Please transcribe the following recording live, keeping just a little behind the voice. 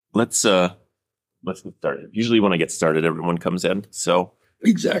let's get started. Usually when I get started, everyone comes in. So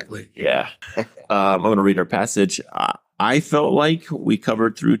Exactly. yeah, I'm going to read our passage. I felt like we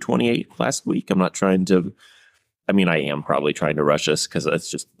covered through 28 last week. I'm not trying to. I mean, I am probably trying to rush us because that's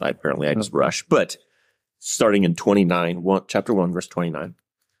just I just rush. But starting in 29, chapter 1, verse 29,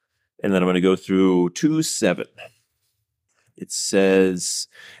 and then I'm going to go through 2:7. It says,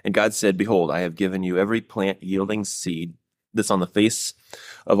 "And God said, Behold, I have given you every plant yielding seed that's on the face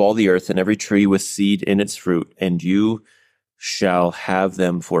of all the earth, and every tree with seed in its fruit, and you shall have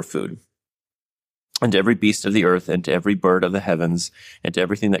them for food. And to every beast of the earth, and to every bird of the heavens, and to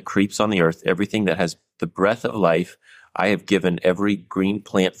everything that creeps on the earth, everything that has the breath of life, I have given every green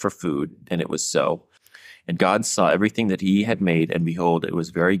plant for food." And it was so. And God saw everything that he had made, and behold, it was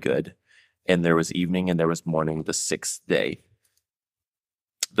very good. And there was evening, and there was morning, the sixth day.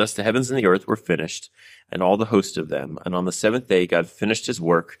 Thus the heavens and the earth were finished, and all the host of them. And on the seventh day God finished his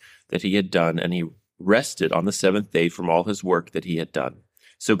work that he had done, and he rested on the seventh day from all his work that he had done.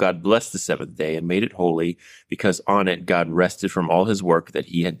 So God blessed the seventh day and made it holy, because on it God rested from all his work that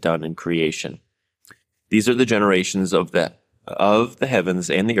he had done in creation. These are the generations of the heavens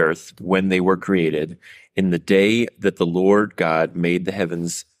and the earth when they were created, in the day that the Lord God made the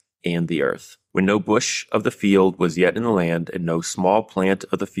heavens and the earth, when no bush of the field was yet in the land, and no small plant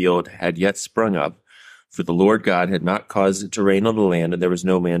of the field had yet sprung up, for the Lord God had not caused it to rain on the land, and there was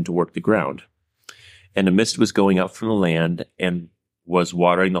no man to work the ground. And a mist was going up from the land, and was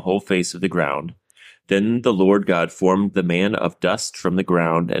watering the whole face of the ground. Then the Lord God formed the man of dust from the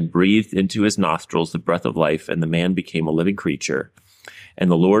ground, and breathed into his nostrils the breath of life, and the man became a living creature. And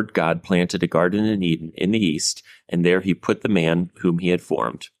the Lord God planted a garden in Eden in the east, and there he put the man whom he had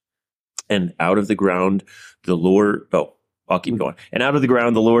formed. And out of the ground I'll keep going. And out of the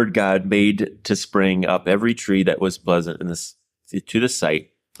ground the Lord God made to spring up every tree that was pleasant to the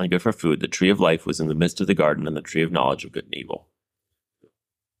sight, and good for food. The tree of life was in the midst of the garden, and the tree of knowledge of good and evil.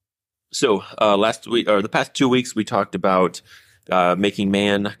 So last week, or the past 2 weeks, we talked about God making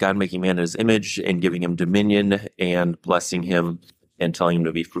man in his image, and giving him dominion, and blessing him, and telling him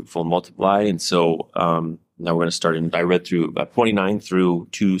to be fruitful and multiply. And so now we're going to start I read through about 29 through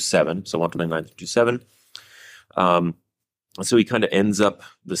 2:7, so 129 through 2:7. So he kind of ends up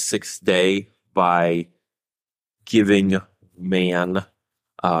the sixth day by giving man,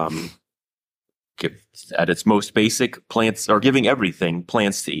 at its most basic, plants, or giving everything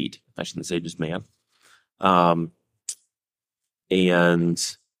plants to eat. I shouldn't say just man. And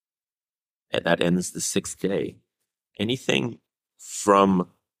that ends the sixth day. Anything from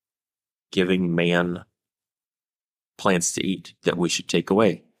giving man plants to eat that we should take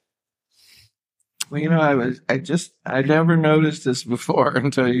away? Well, I never noticed this before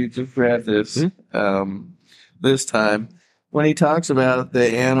until you just read this, this time. When he talks about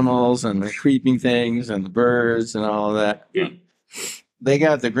the animals and the creeping things and the birds and all of that, they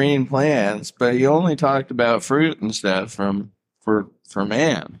got the green plants, but he only talked about fruit and stuff for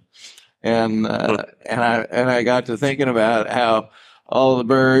man. And I got to thinking about how all the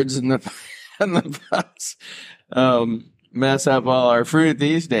birds and the bugs mess up all our fruit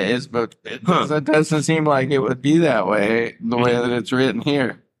these days, but it doesn't seem like it would be that way, the way that it's written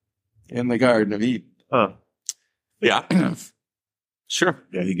here in the Garden of Eden. Yeah. Sure.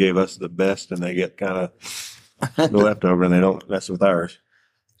 Yeah, he gave us the best, and they get kind of the leftover, and they don't mess with ours.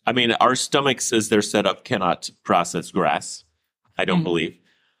 I mean, our stomachs, as they're set up, cannot process grass. I don't believe.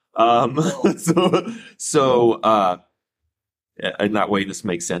 So in that way, this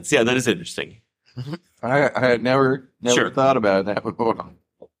makes sense. Yeah, that is interesting. I had never Sure. thought about that before.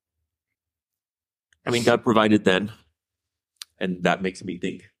 I mean, God provided then, and that makes me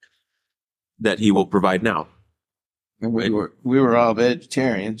think that he will provide now. And we were all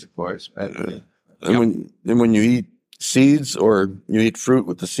vegetarians, of course. But, And when you eat seeds, or you eat fruit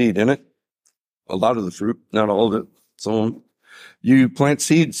with the seed in it, a lot of the fruit, not all of it, so you plant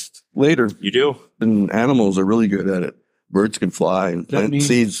seeds later. You do. And animals are really good at it. Birds can fly and plant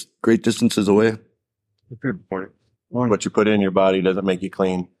seeds great distances away. Good point. What you put in your body doesn't make you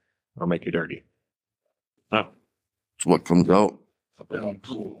clean or make you dirty. Oh. It's what comes out. All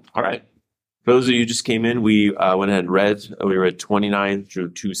right. For those of you who just came in, we went ahead and read. We read 29 through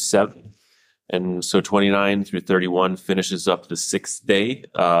 2:7. And so 29 through 31 finishes up the sixth day.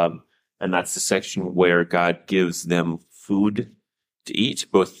 And that's the section where God gives them food to eat,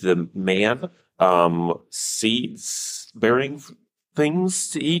 both the man, seeds bearing things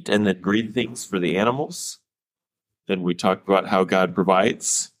to eat, and then green things for the animals. Then we talked about how God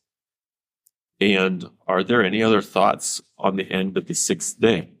provides. And are there any other thoughts on the end of the sixth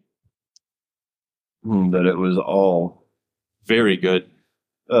day? That it was all Very good.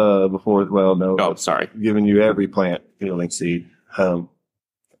 before. Well, no. Oh, sorry. Giving you every plant yielding seed.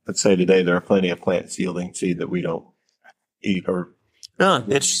 Let's say today there are plenty of plants yielding seed that we don't eat or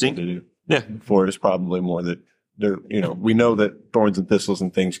Interesting. to do. Yeah. For it is probably more that there. We know that thorns and thistles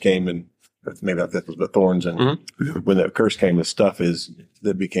and things came, and maybe not thistles, but thorns, and when that curse came, the stuff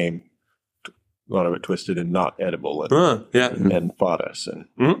that became a lot of it twisted and not edible, and fought us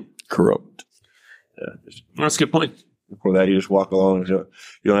and Corrupt. That's a good point. Before that, you just walk along. You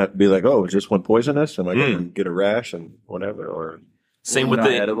don't have to be like, "Oh, is this one poisonous? Am I going to get a rash and whatever?" Or same with not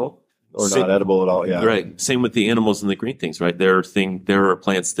the edible, or not edible at all. Yeah, right. Same with the animals and the green things. Right. There are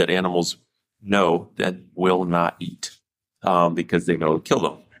plants that animals know that will not eat because they know it'll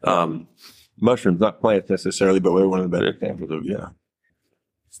kill them. Mushrooms, not plants necessarily, but we're one of the better examples of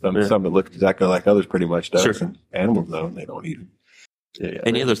some that look exactly like others, pretty much does. Sure. And animals though, they don't eat them. Yeah.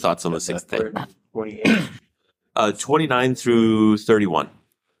 Any other thoughts on the sixth day? 28. 29 through 31.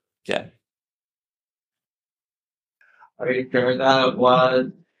 Yeah. Are you sure that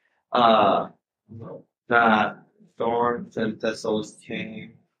was that thorns and thistles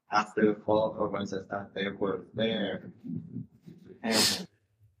came after the fall, or was it that they were there? And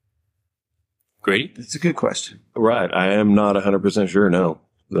Grady? That's a good question. Right. I am not 100% sure. No,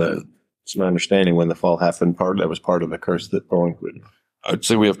 it's my understanding when the fall happened. That was part of the curse that thorns would. I'd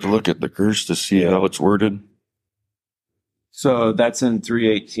say we have to look at the curse to see how it's worded. So that's in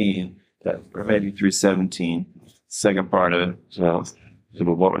 318, or maybe 317, second part of it. So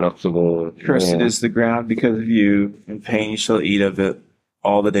what went up to the Cursed is the ground because of you, and pain you shall eat of it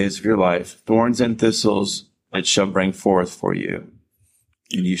all the days of your life. Thorns and thistles it shall bring forth for you,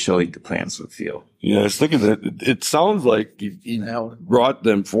 and you shall eat the plants of the field. Yeah, I was thinking that it sounds like he brought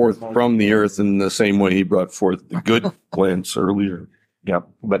them forth from the earth in the same way he brought forth the good plants earlier. Yeah,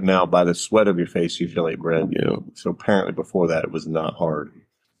 but now by the sweat of your face you shall eat bread. Yeah. So apparently before that it was not hard.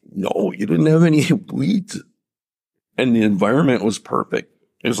 No, you didn't have any weeds. And the environment was perfect.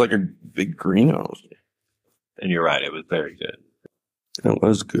 It was like a big greenhouse. And you're right, it was very good. It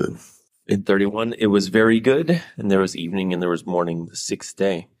was good. In 31, it was very good, and there was evening and there was morning the sixth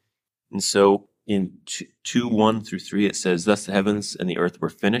day. And so in 2:1 through 3, it says, "Thus the heavens and the earth were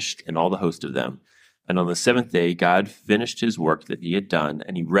finished, and all the host of them. And on the seventh day, God finished his work that he had done,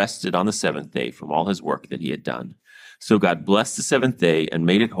 and he rested on the seventh day from all his work that he had done. So God blessed the seventh day and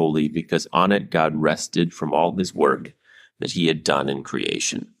made it holy, because on it God rested from all his work that he had done in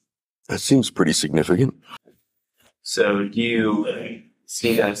creation." That seems pretty significant. so do you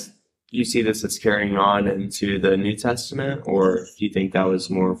see this as carrying on into the New Testament, or do you think that was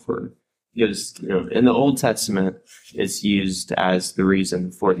more for, because in the Old Testament it's used as the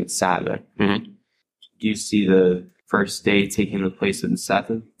reason for the Sabbath. Mhm. Do you see the first day taking the place of the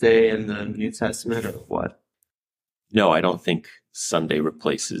seventh day in the New Testament, or what? No, I don't think Sunday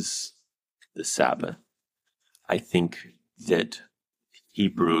replaces the Sabbath. I think that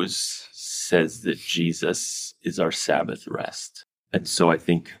Hebrews says that Jesus is our Sabbath rest. And so I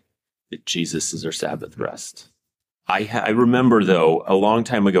think that Jesus is our Sabbath rest. I remember, though, a long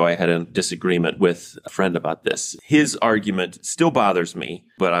time ago, I had a disagreement with a friend about this. His argument still bothers me,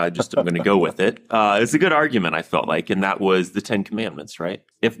 but I'm going to go with it. It's a good argument, I felt like, and that was the Ten Commandments, right?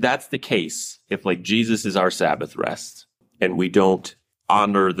 If that's the case, if like Jesus is our Sabbath rest, and we don't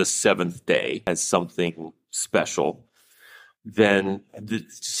honor the seventh day as something special, then the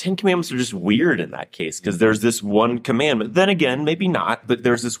Ten Commandments are just weird in that case, because there's this one commandment. Then again, maybe not, but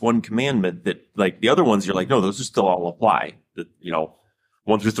there's this one commandment that, like the other ones, you're like, no, those still all apply.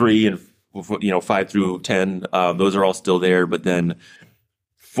 1 through 3 and 5 through 10, those are all still there. But then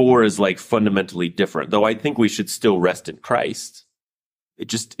 4 is like fundamentally different. Though I think we should still rest in Christ.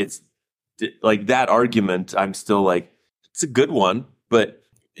 It's like that argument. I'm still like, it's a good one, but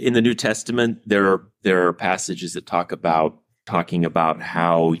in the New Testament, there are passages that talking about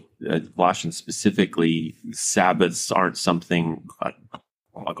how Colossians specifically, Sabbaths aren't something.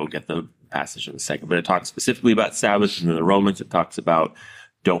 I'll go get the passage in a second, but it talks specifically about Sabbaths, and in the Romans it talks about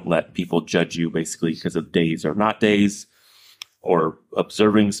don't let people judge you basically because of days or not days, or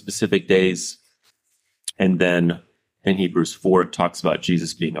observing specific days. And then in Hebrews 4 it talks about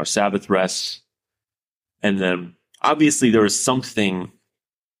Jesus being our Sabbath rest. And then obviously there was something.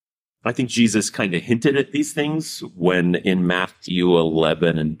 I think Jesus kind of hinted at these things when in Matthew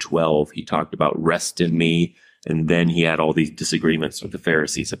 11 and 12, he talked about rest in me. And then he had all these disagreements with the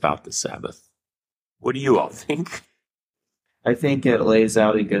Pharisees about the Sabbath. What do you all think? I think it lays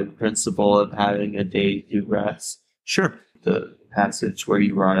out a good principle of having a day to rest. Sure. The passage where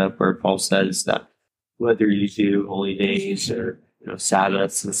you brought up where Paul says that whether you do holy days or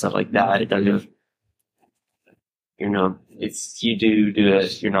Sabbaths and stuff like that, it doesn't if you do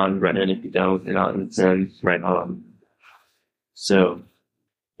it, you're not in Brennan. If you don't, you're not in sin. Right. So,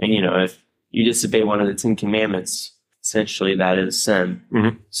 and if you disobey one of the 10 commandments, essentially that is sin.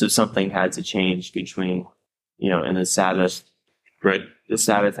 Mhm. So something had to change between, in the Sabbath. Right. The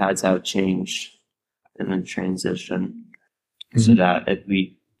Sabbath had to have change in the transition, so that if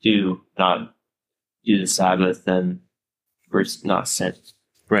we do not do the Sabbath, then we're not sent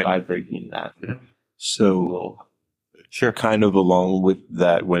by breaking that. So, sure, kind of along with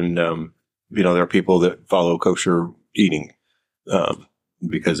that, when there are people that follow kosher eating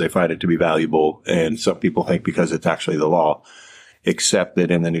because they find it to be valuable, and some people think because it's actually the law. Except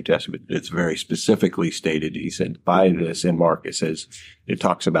that in the New Testament, it's very specifically stated. He said, "By this," in Mark, it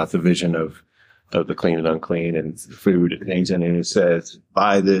talks about the vision of the clean and unclean and food and things, and it says,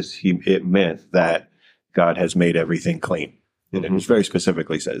 "By this," it meant that God has made everything clean. And it very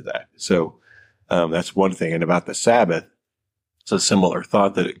specifically says that. So that's one thing. And about the Sabbath, it's a similar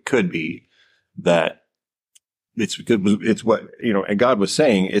thought that it could be that it's what, and God was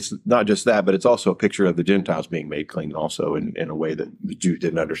saying, it's not just that, but it's also a picture of the Gentiles being made clean also in a way that the Jews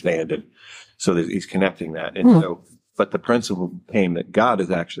didn't understand. And so he's connecting that. And so, but the principle came that God is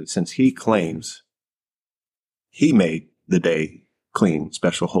actually, since he claims he made the day clean,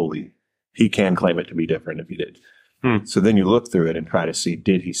 special, holy, he can claim it to be different if he did. So then you look through it and try to see,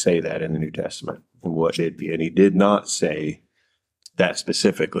 did he say that in the New Testament? And what did he? And he did not say that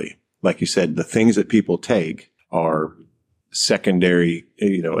specifically. Like you said, the things that people take are secondary,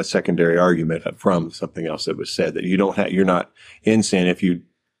 a secondary argument from something else that was said, that you're not in sin if you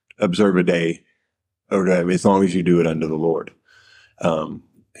observe a day, or as long as you do it unto the Lord.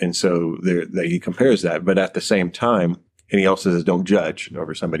 And so he compares that, but at the same time, and he also says, don't judge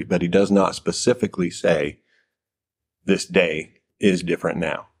over somebody, but he does not specifically say this day is different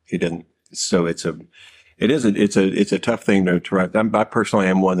now. He didn't. So it's a tough thing to write. I personally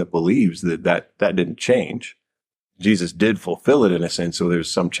am one that believes that didn't change. Jesus did fulfill it in a sense, so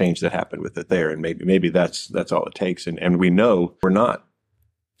there's some change that happened with it there, and maybe that's all it takes. And we know we're not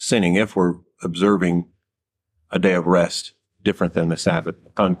sinning if we're observing a day of rest different than the Sabbath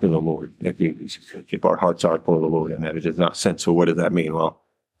unto the Lord. If our hearts are for the Lord, and that it is not sin. So what does that mean? Well,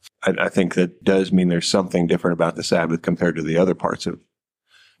 I think that does mean there's something different about the Sabbath compared to the other parts of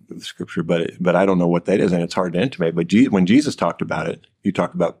the Scripture, but I don't know what that is, and it's hard to intimate. But when Jesus talked about it, you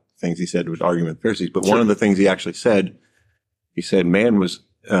talked about things he said was argument with Pharisees, but one of the things he actually said, he said,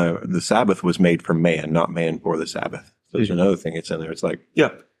 the Sabbath was made for man, not man for the Sabbath. So there's another thing it's in there. It's like,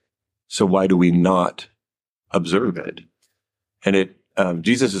 so why do we not observe it? And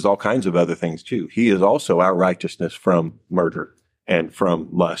Jesus is all kinds of other things too. He is also our righteousness from murder and from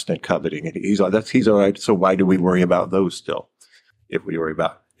lust and coveting. And he's all right. So why do we worry about those still? If we worry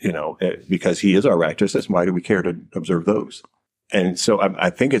about, because he is our righteousness, why do we care to observe those? And so I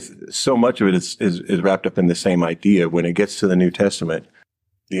think it's so much of it is wrapped up in the same idea. When it gets to the New Testament,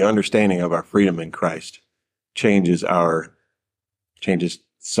 the understanding of our freedom in Christ changes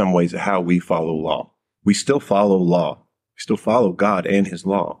some ways how we follow law. We still follow law. We still follow God and his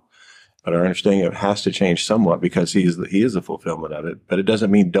law. But our understanding of it has to change somewhat because he is the fulfillment of it. But it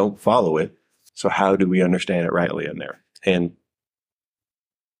doesn't mean don't follow it. So how do we understand it rightly in there? And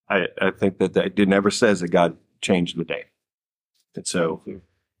I think that it never says that God changed the day. And so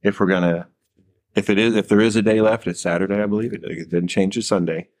if there is a day left, it's Saturday, I believe. It didn't change to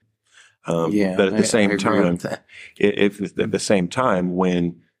Sunday. But at the same time, at the same time,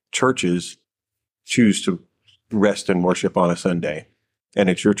 when churches choose to rest and worship on a Sunday, and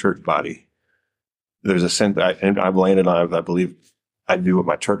it's your church body, there's a sense, and I've landed on, I believe I do what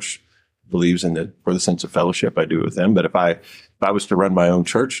my church believes in, that for the sense of fellowship, I do it with them. But if I was to run my own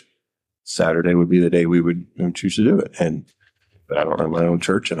church, Saturday would be the day we would choose to do it. But I don't run my own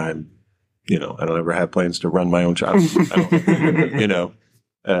church, and I don't ever have plans to run my own church.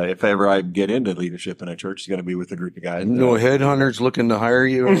 If ever I get into leadership in a church, it's going to be with a group of guys. No headhunters looking to hire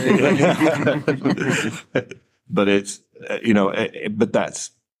you. But it's, but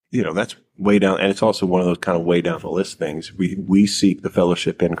that's way down. And it's also one of those kind of way down the list things. We seek the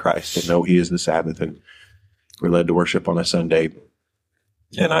fellowship in Christ and know he is the Sabbath, and we're led to worship on a Sunday.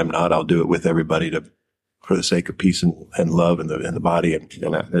 And I'm not, I'll do it with everybody for the sake of peace and love in the body.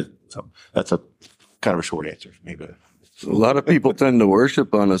 So that's a kind of a short answer for me, but. A lot of people tend to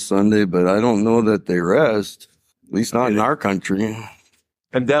worship on a Sunday, but I don't know that they rest, at least not in our country.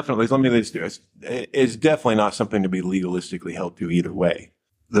 And definitely, let me just do it. It's definitely not something to be legalistically held to either way.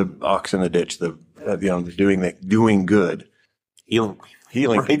 The ox in the ditch, doing good,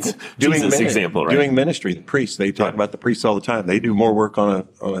 healing Right. people, doing Jesus example, right? doing ministry. The priests, they talk about the priests all the time. They do more work on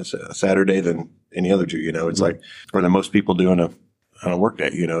a Saturday than any other Jew. You know, it's like, or than most people do on a work day.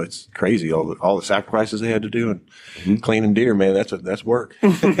 You know, it's crazy all the sacrifices they had to do and cleaning deer. Man, that's work. They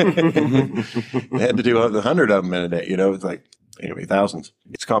had to do 100 of them in a day. You know, it's like anyway, thousands.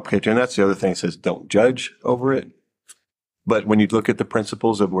 It's complicated, and that's the other thing. It says don't judge over it. But when you look at the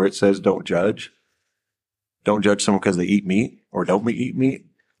principles of where it says don't judge someone because they eat meat or don't eat meat,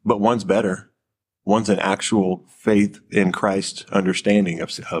 but one's better. One's an actual faith in Christ understanding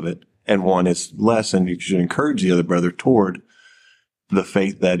of it, and one is less, and you should encourage the other brother toward the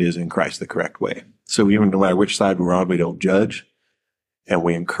faith that is in Christ the correct way. So even no matter which side we're on, we don't judge, and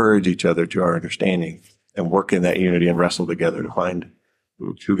we encourage each other to our understanding and work in that unity and wrestle together to find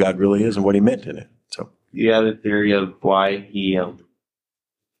who God really is and what he meant in it. So You have a theory of why he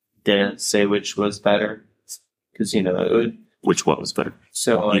didn't say which was better? Because, it would, Which one was better?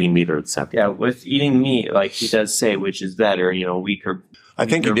 so like, Eating meat or the Sabbath? yeah, with eating meat, like he does say which is better, weaker. I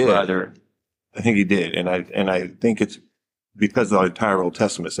think he weaker did. Brother. I think he did. And I think it's because the entire Old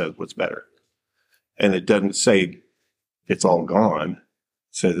Testament says what's better. And it doesn't say it's all gone.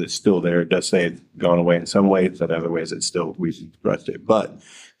 It says it's still there. It does say it's gone away in some ways, but other ways it's still, we trust it. But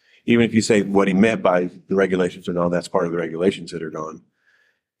even if you say what he meant by the regulations are gone, that's part of the regulations that are gone.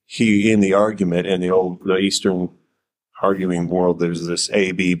 He, in the argument, in the Eastern arguing world, there's this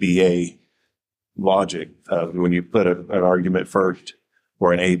ABBA logic of when you put an argument first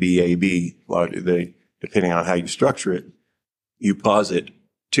or an ABAB logic, depending on how you structure it, you posit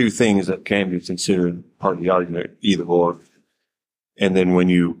two things that can be considered part of the argument, either or. And then when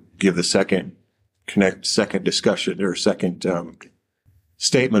you give the second discussion or second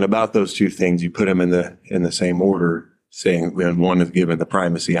statement about those two things, you put them in the same order, saying when one is given the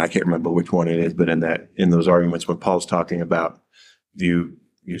primacy. I can't remember which one it is, but in those arguments when Paul's talking about you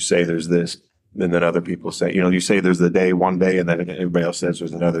say there's this, and then other people say, you say there's the day, one day, and then everybody else says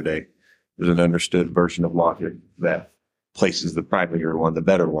there's another day. There's an understood version of logic that places the primary one, the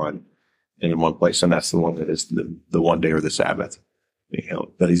better one, in one place, and that's the one that is the one day or the Sabbath.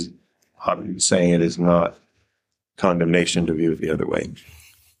 But he's obviously saying it is not condemnation to view it the other way.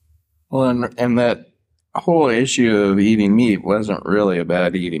 Well, and that whole issue of eating meat wasn't really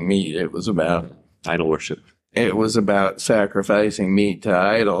about eating meat. It was about Idol worship. sacrificing meat to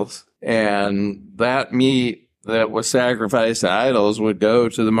idols. And that meat that was sacrificed to idols would go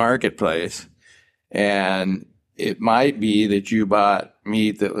to the marketplace. And it might be that you bought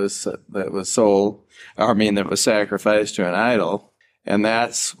meat that was sold, that was sacrificed to an idol. And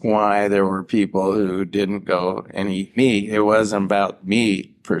that's why there were people who didn't go and eat meat. It wasn't about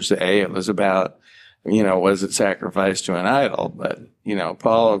meat per se. It was about, was it sacrificed to an idol? But,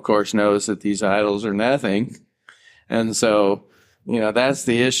 Paul, of course, knows that these idols are nothing. And so, that's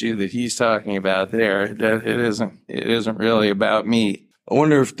the issue that he's talking about there. That it isn't really about meat. I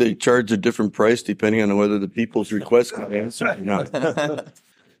wonder if they charge a different price depending on whether the people's request got answered or not.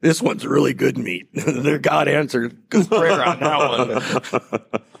 This one's really good meat. Their God answered. Good prayer on that one.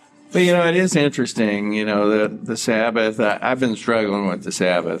 But, it is interesting, the Sabbath. I've been struggling with the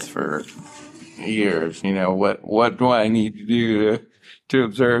Sabbath for years. What do I need to do to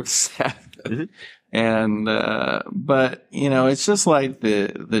observe Sabbath? Mm-hmm. And, but, it's just like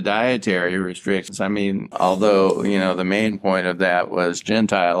the dietary restrictions. Although, the main point of that was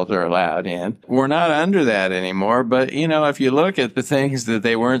Gentiles are allowed in. We're not under that anymore. But, if you look at the things that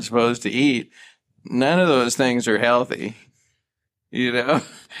they weren't supposed to eat, none of those things are healthy.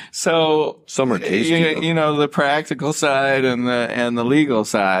 So some are tasty. The practical side and the legal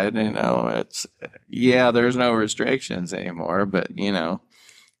side, it's, there's no restrictions anymore, but,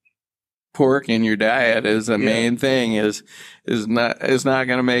 pork in your diet is the main thing is not going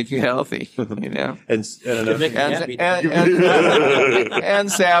to make you healthy, And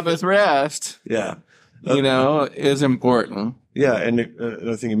Sabbath rest, is important. Yeah, and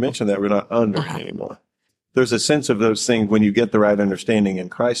I think you mentioned that we're not under it anymore. There's a sense of those things when you get the right understanding in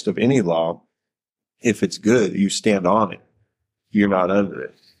Christ of any law. If it's good, you stand on it. You're not under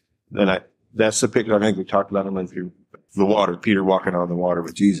it. And that's the picture. I think we talked about it through the water. Peter walking on the water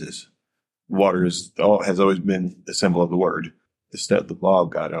with Jesus. Water has always been the symbol of the word, the law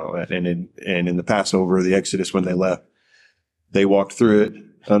of God, all that. And in the Passover, the Exodus, when they left, they walked through it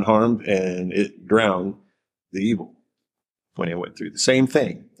unharmed, and it drowned the evil when it went through the same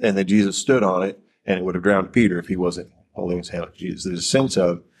thing. And then Jesus stood on it, and it would have drowned Peter if he wasn't holding his hand with Jesus. There's a sense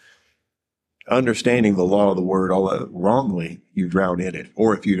of understanding the law of the word all wrongly, you drown in it.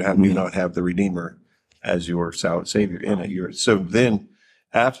 Or if you do not have the Redeemer as your Savior in it. So then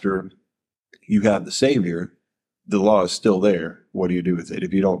after you have the Savior, the law is still there. what do you do with it?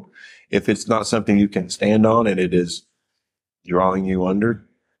 If it's not something you can stand on and it is drawing you under,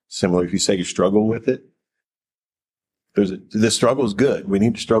 similar if you say you struggle with it, the struggle is good. We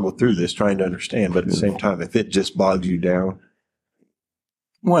need to struggle through this trying to understand, but at the same time, if it just bogs you down,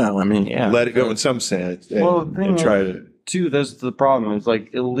 Well, I mean, yeah. let it go in some sense and, Well, the thing and is, try to. too, that's the problem. Is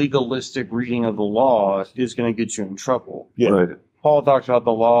like illegalistic reading of the law is going to get you in trouble. Yeah. Right. Paul talks about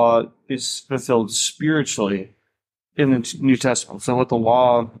the law is fulfilled spiritually in the New Testament. So what the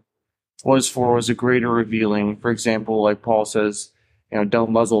law was for was a greater revealing. For example, like Paul says,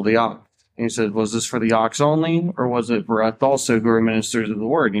 don't muzzle the ox. And he said, was this for the ox only, or was it for us also who are ministers of the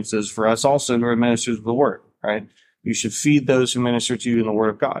word? And he says, for us also who are ministers of the word, right? You should feed those who minister to you in the word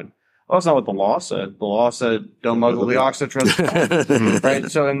of God. Well, that's not what the law said. The law said, don't muzzle the ox that treads the plow.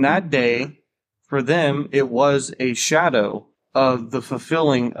 Right? So in that day, for them, it was a shadow of the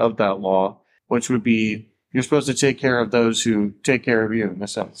fulfilling of that law, which would be, you're supposed to take care of those who take care of you, in a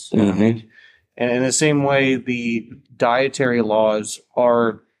sense. You know what I mean? And in the same way, the dietary laws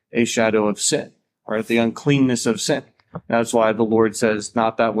are a shadow of sin, right? The uncleanness of sin. That's why the Lord says,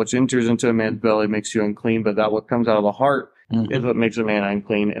 not that which enters into a man's belly makes you unclean, but that what comes out of the heart is what makes a man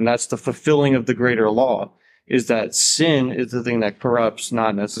unclean. And that's the fulfilling of the greater law, is that sin is the thing that corrupts,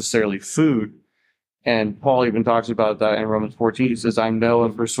 not necessarily food. And Paul even talks about that in Romans 14. He says, I know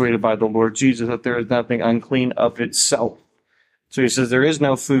and persuaded by the Lord Jesus that there is nothing unclean of itself. So he says, there is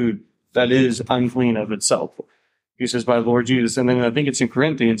no food that is unclean of itself. He says, by the Lord Jesus. And then I think it's in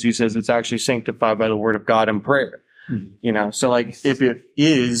Corinthians, he says it's actually sanctified by the word of God and prayer. So like if it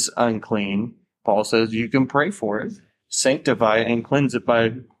is unclean, Paul says you can pray for it, sanctify it, and cleanse it by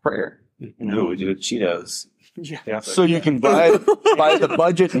prayer. We do Cheetos. Yeah. So you can buy the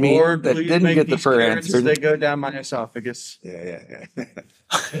budget meat Lord, that please didn't make get the these prayer carrots answered. They go down my esophagus. Yeah.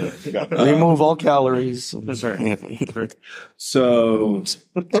 Remove all calories. That's right. So,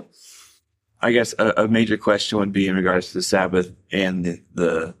 I guess a major question would be in regards to the Sabbath and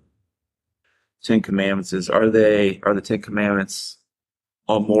the Ten Commandments is, are the Ten Commandments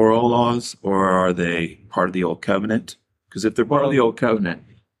all moral laws, or are they part of the Old Covenant? Because if they're part of the Old Covenant,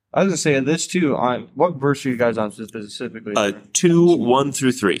 I was going to say this too. What verse are you guys on specifically? 2, 1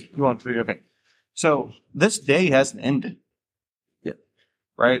 through 3. You want to? Okay. So this day hasn't ended. Yeah.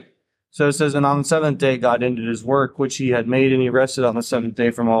 Right? So it says, and on the seventh day, God ended his work, which he had made, and he rested on the seventh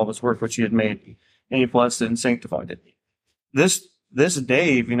day from all of his work, which he had made, and he blessed it and sanctified it. This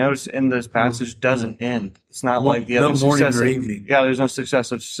day, if you notice in this passage, doesn't end. It's not like the other successive. Yeah, there's no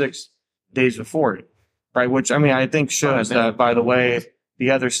successive 6 days before it. Right? Which, I mean, I think shows that, by the way,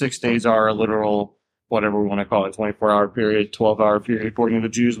 the other 6 days are a literal, whatever we want to call it, 24-hour period, 12-hour period, according to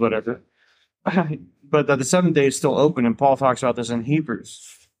the Jews, whatever. But that the 7th day is still open, and Paul talks about this in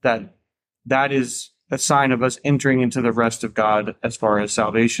Hebrews, that is a sign of us entering into the rest of God as far as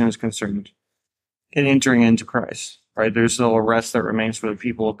salvation is concerned, and entering into Christ, right? There's still a rest that remains for the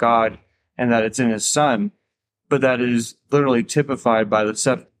people of God, and that it's in his Son, but that is literally typified by the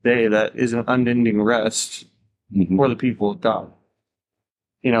 7th day that is an unending rest for the people of God.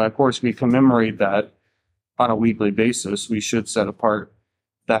 Of course, we commemorate that on a weekly basis. We should set apart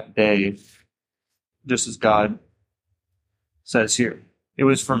that day, just as God says here. It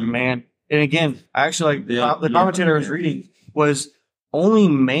was for man. And again, actually, the commentator I was reading was only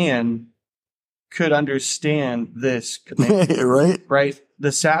man could understand this command. Right?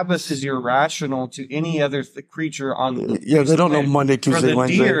 The Sabbath is irrational to any other creature on the They don't know Monday, Tuesday, For the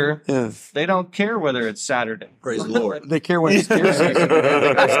Wednesday. deer, they don't care whether it's Saturday. Praise the Lord. They care when it's deer season.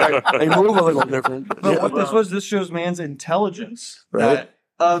 They move a little different. But what this shows man's intelligence. Right. That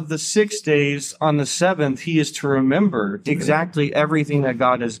of the 6 days, on the 7th, he is to remember exactly everything that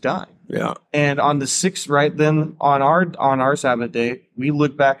God has done. Yeah. And on the 6th, right, then on our Sabbath day, we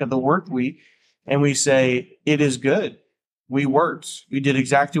look back at the work week and we say, it is good. We worked. We did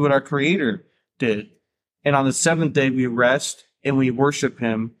exactly what our Creator did. And on the 7th day, we rest and we worship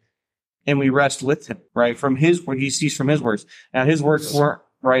him and we rest with him, right? From his work, he ceased from his works. Now, his works weren't,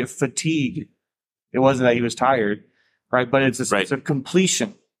 right, fatigue. It wasn't that he was tired, right? But it's a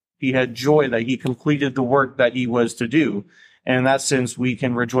completion. He had joy that he completed the work that he was to do. And in that sense, we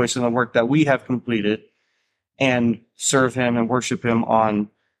can rejoice in the work that we have completed and serve him and worship him on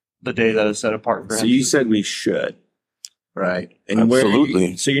the day that is set apart for him. so you said we should, right? And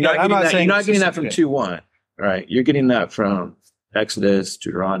Absolutely. So you're not I'm getting not that. saying You're not getting that from specifically. 2:1, right? You're getting that from Exodus,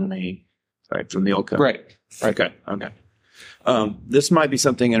 Deuteronomy, right? From the Old Covenant. Right. Okay. This might be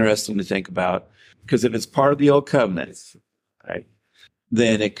something interesting to think about, because if it's part of the Old Covenant, right,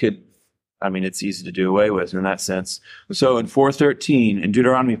 then it could, it's easy to do away with in that sense. So in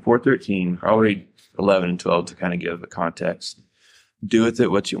Deuteronomy 4:13, I'll read 11 and 12 to kind of give the context. do with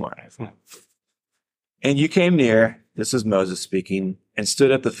it what you want. And you came near, this is Moses speaking, and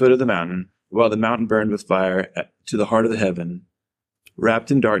stood at the foot of the mountain, while the mountain burned with fire to the heart of the heaven,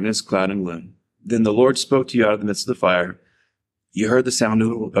 wrapped in darkness, cloud, and gloom. Then the Lord spoke to you out of the midst of the fire. You heard the sound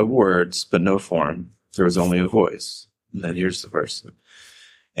of words, but no form. There was only a voice. And then here's the verse.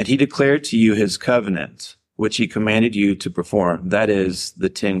 And he declared to you his covenant, which he commanded you to perform. That is the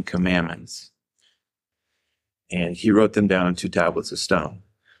 10 Commandments. And he wrote them down on 2 tablets of stone.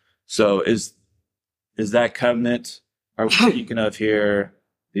 So is that covenant, are we speaking of here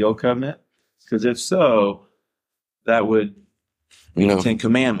the old covenant? Because if so, that would be the 10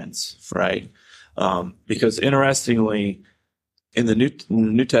 Commandments, right? Because interestingly, in the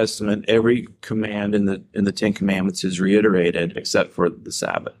New Testament, every command in the 10 Commandments is reiterated except for the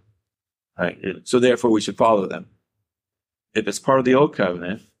Sabbath. Right? So therefore, we should follow them. If it's part of the Old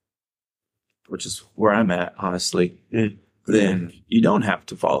Covenant, which is where I'm at, honestly, then you don't have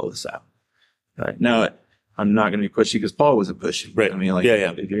to follow the Sabbath. Right? Now, I'm not going to be pushy because Paul wasn't pushy. Right. I mean, like,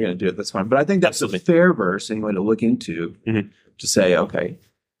 Yeah. if you're going to do it, that's fine. But I think that's a fair verse anyway to look into to say, okay,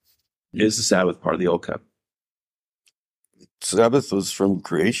 is the Sabbath part of the Old Covenant? Sabbath was from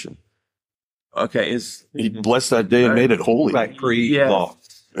creation. Okay, He blessed that day and made it holy. Right, pre-law.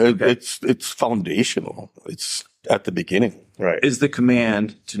 It's foundational. It's at the beginning. Right. is the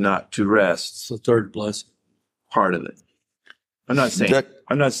command to rest It's the third blessing. part of it? I'm not saying That-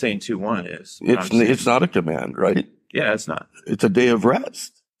 2:1 is. What I'm saying. It's not a command, right? Yeah, it's not. It's a day of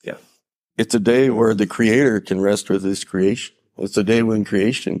rest. Yeah. It's a day where the creator can rest with his creation. It's a day when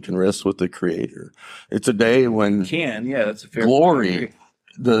creation can rest with the creator. It's a day when That's a fair glory,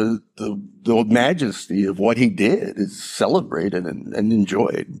 the majesty of what he did is celebrated and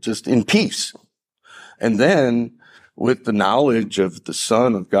enjoyed just in peace. And then with the knowledge of the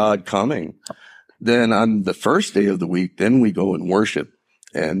Son of God coming, then on the first day of the week, then we go and worship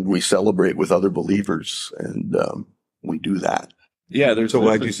and we celebrate with other believers. And we do that. Yeah, there's. So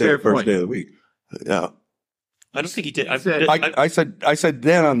why'd you a say fair the first point. day of the week? Yeah. I don't think he did. I said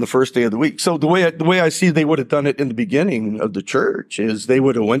then on the first day of the week. So the way I see they would have done it in the beginning of the church is they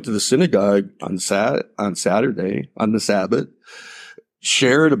would have went to the synagogue on Saturday on the Sabbath,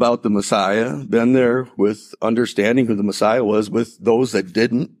 shared about the Messiah, been there with understanding who the Messiah was with those that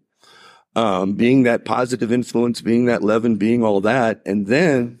didn't, being that positive influence, being that leaven, being all that, and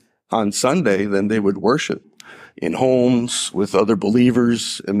then on Sunday, then they would worship in homes with other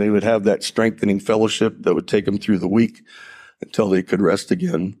believers, and they would have that strengthening fellowship that would take them through the week until they could rest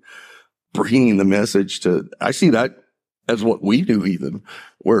again, bringing the message to, I see that as what we do even,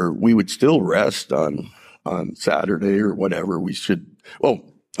 where we would still rest on Saturday or whatever we should. Well,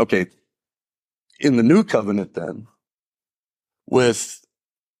 okay. In the new covenant then, with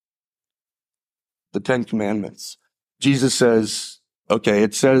the 10 Commandments, Jesus says, okay,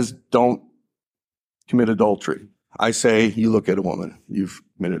 it says don't commit adultery. I say, you look at a woman, you've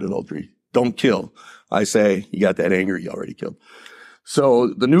committed adultery. Don't kill. I say, you got that anger, you already killed. So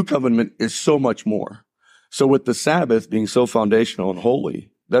the new covenant is so much more. So with the Sabbath being so foundational and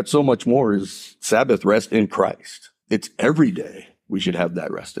holy, that so much more is Sabbath rest in Christ. It's every day we should have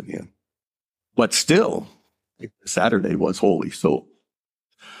that rest in Him. But still, Saturday was holy. So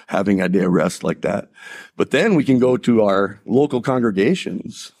having a day of rest like that. But then we can go to our local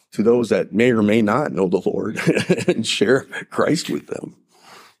congregations, to those that may or may not know the Lord, and share Christ with them.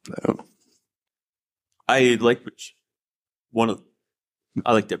 I liked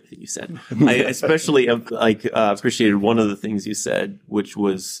everything you said. I especially appreciated one of the things you said, which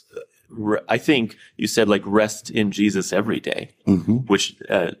was, I think you said like rest in Jesus every day, which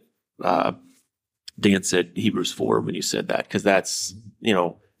Dan said Hebrews 4 when you said that, because that's,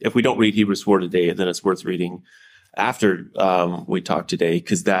 if we don't read Hebrews 4 today, then it's worth reading after we talk today,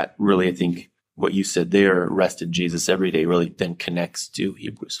 because that really, I think what you said there, rest in Jesus every day, really then connects to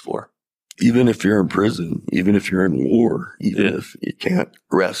Hebrews 4. Even if you're in prison, even if you're in war, even if you can't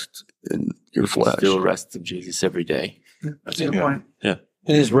rest in your flesh. Still rest in Jesus every day. That's a good point. Yeah.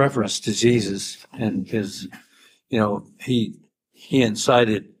 In his reference to Jesus and his, he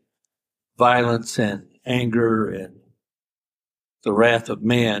incited violence and anger and the wrath of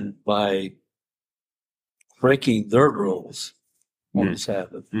man by breaking their rules on the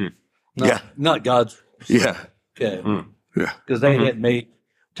Sabbath. Not God's rules. Yeah. Okay. Yeah. Because they had made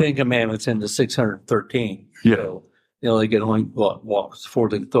 10 Commandments into 613. Yeah. So, they could only walk before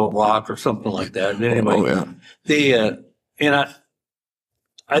they throw a rock or something like that. And anyway,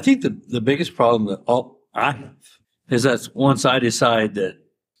 I think the biggest problem that I have is that once I decide that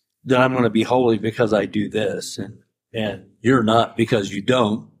I'm going to be holy because I do this and you're not because you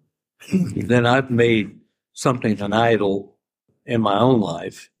don't, then I've made something an idol in my own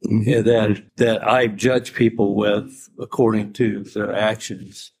life that I judge people with according to their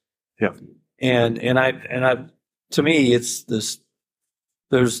actions. Yeah. And I, to me, it's this,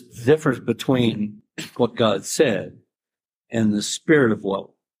 there's a difference between what God said and the spirit of what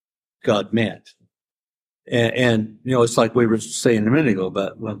God meant. And you know, it's like we were saying a minute ago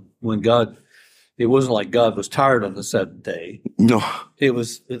about when God, it wasn't like God was tired on the seventh day. No, It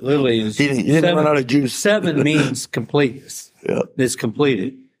literally is. he didn't run out of juice. 7 means completeness. Yeah. It's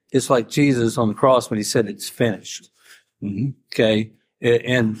completed. It's like Jesus on the cross when he said it's finished. Mm-hmm. Okay.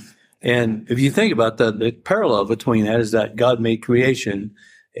 And if you think about the parallel between that is that God made creation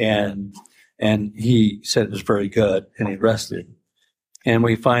and he said it was very good and he rested. And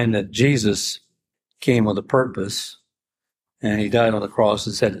we find that Jesus came with a purpose and he died on the cross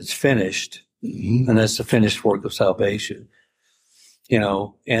and said it's finished. Mm-hmm. And that's the finished work of salvation. You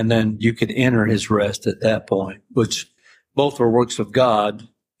know, and then you could enter his rest at that point, which both are works of God,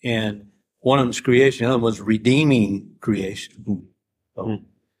 and one of them's creation, the other one's redeeming creation. So,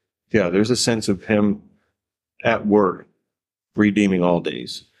 Yeah, there's a sense of him at work, redeeming all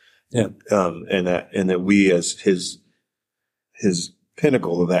days. Yeah. And that we as his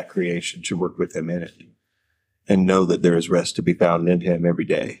pinnacle of that creation should work with him in it and know that there is rest to be found in him every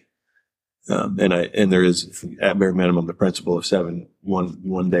day. And there is at bare minimum the principle of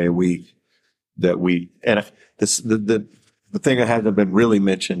one day a week that the thing that hasn't been really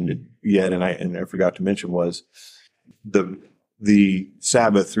mentioned yet, and I forgot to mention, was the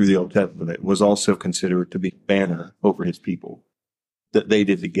Sabbath through the Old Testament was also considered to be a banner over his people that they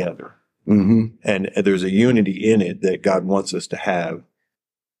did together. Mm-hmm. And there's a unity in it that God wants us to have.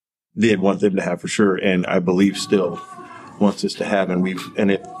 Did want them to have for sure, and I believe still wants us to have. I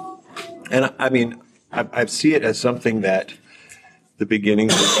see it as something that the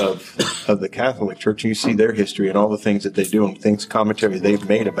beginnings of the Catholic Church, you see their history and all the things that they do and commentary they've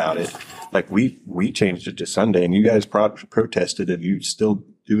made about it. Like we changed it to Sunday, and you guys protested, and you still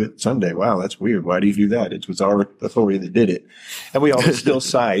do it Sunday. Wow, that's weird. Why do you do that? It was our authority that did it, and we always still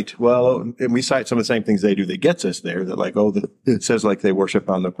cite and we cite some of the same things they do that gets us there. That like, it says like they worship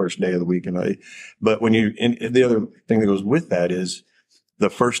on the first day of the week, but the other thing that goes with that is the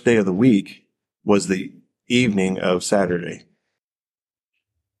first day of the week was the evening of Saturday.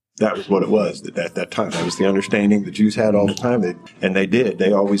 That was what it was at that time. That was the understanding the Jews had all the time.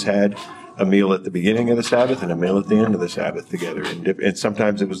 They always had a meal at the beginning of the Sabbath and a meal at the end of the Sabbath together. And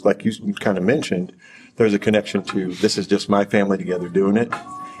sometimes it was like you kind of mentioned, there's a connection to this is just my family together doing it.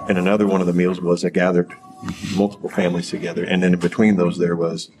 And another one of the meals was that gathered multiple families together. And then in between those, there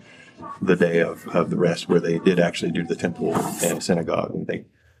was the day of the rest where they did actually do the temple and synagogue and things.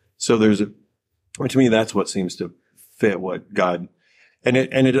 So to me, that's what seems to fit what God, and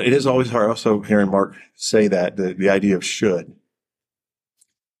it is always hard also hearing Mark say that the idea of should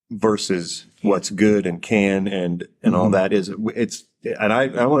versus what's good and can and all that and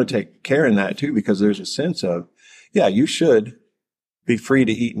I want to take care in that too, because there's a sense of, yeah, you should be free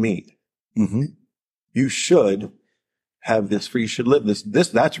to eat meat. Mm-hmm. You should have this free, you should live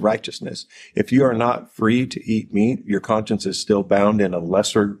that's righteousness. If you are not free to eat meat, your conscience is still bound in a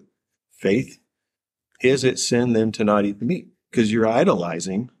lesser faith. Is it sin then to not eat the meat? Because you're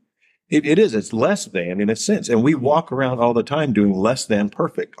idolizing. It's less than in a sense. And we walk around all the time doing less than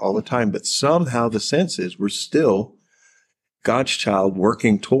perfect all the time. But somehow the sense is we're still God's child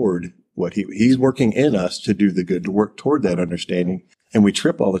working toward what he's working in us to do the good, to work toward that understanding. And we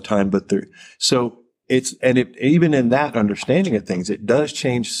trip all the time. Even in that understanding of things, it does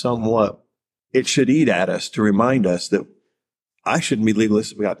change somewhat. It should eat at us to remind us that I shouldn't be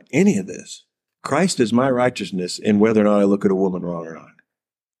legalistic about any of this. Christ is my righteousness in whether or not I look at a woman wrong or not,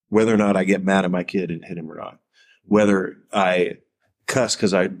 whether or not I get mad at my kid and hit him or not, whether I cuss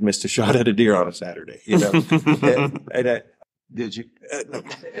because I missed a shot at a deer on a Saturday, Did you?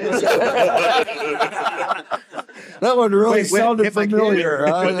 That one really sounded familiar.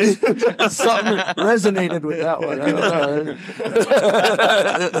 Something resonated with that one.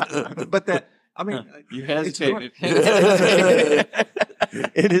 But that, I mean, You hesitated.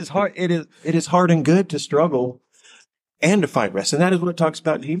 it is hard. It is hard and good to struggle and to find rest, and that is what it talks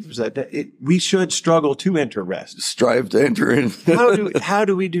about in Hebrews. We should struggle to enter rest. Strive to enter in. How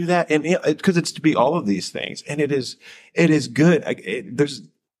do we do that? And because it's to be all of these things, and it is good.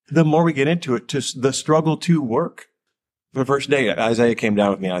 The more we get into it, the struggle to work. The first day Isaiah came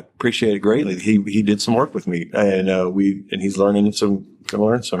down with me, I appreciate it greatly. He did some work with me, and he's learning some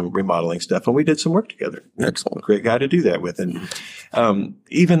remodeling stuff, and we did some work together. Excellent. Great guy to do that with. And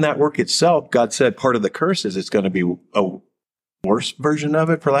even that work itself, God said part of the curse is it's going to be a worse version of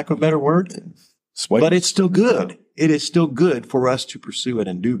it, for lack of a better word. Sweet. But it's still good. it is still good for us to pursue it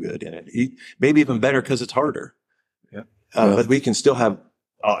and do good in it. Maybe even better because it's harder. Yeah. But we can still have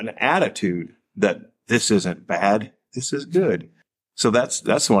an attitude that this isn't bad. This is good. So that's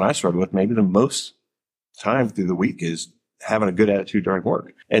the one I struggle with. Maybe the most time through the week is having a good attitude during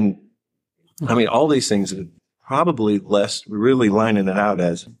work. And I mean, all these things are probably less really lining it out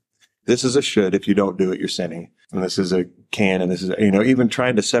as this is a should. If you don't do it, you're sinning. And this is a can. And this is, even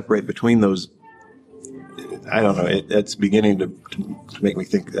trying to separate between those. I don't know. It's beginning to make me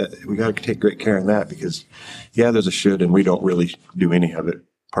think that we got to take great care in that because, there's a should, and we don't really do any of it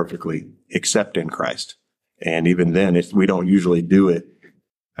perfectly except in Christ. And even then, we don't usually do it.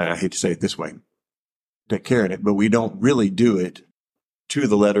 And I hate to say it this way, take care in it, but we don't really do it to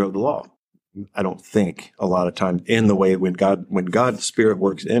the letter of the law. I don't think a lot of times in the way when God's Spirit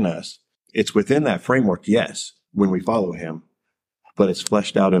works in us, it's within that framework, yes, when we follow Him, but it's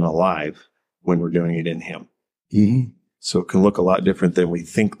fleshed out and alive when we're doing it in Him. Mm-hmm. So it can look a lot different than we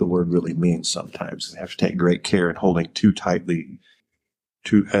think the word really means sometimes. We have to take great care in holding too tightly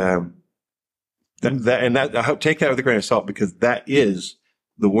to that. Take that with a grain of salt because that is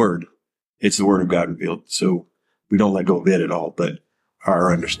the word. It's the word of God revealed. So we don't let go of it at all, but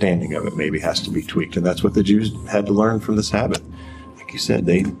our understanding of it maybe has to be tweaked. And that's what the Jews had to learn from the Sabbath. Like you said,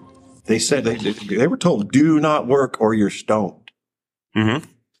 they said they were told, do not work or you're stoned. Mm-hmm.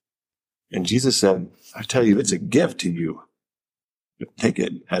 And Jesus said, I tell you, it's a gift to you. Take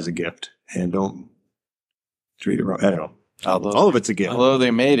it as a gift and don't treat it wrong. I don't know. All of it's a gift. Although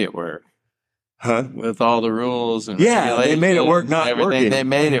they made it work. Huh? With all the rules and they made it work, not everything. Working. They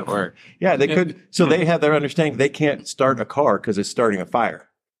made it work. Yeah, they could. So they have their understanding. They can't start a car because it's starting a fire,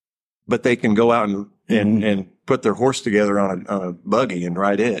 but they can go out and put their horse together on a buggy and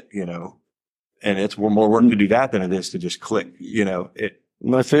ride it. And it's more work to do that than it is to just click.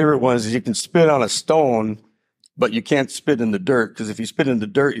 My favorite one is you can spit on a stone, but you can't spit in the dirt because if you spit in the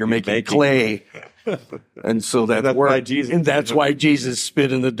dirt, you're making clay. And so that's why Jesus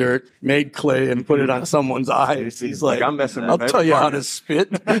spit in the dirt, made clay, and put it on someone's eyes. He's like, I'm messing. I'll tell you how to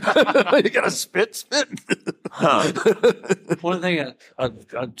spit. You gotta spit. One thing I'll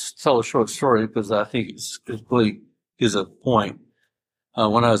tell a short story because I think it really gives a point.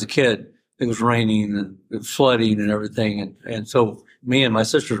 When I was a kid, it was raining and it was flooding and everything, and so me and my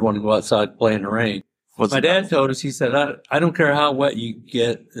sisters wanted to go outside and play in the rain. My dad told us, he said, I don't care how wet you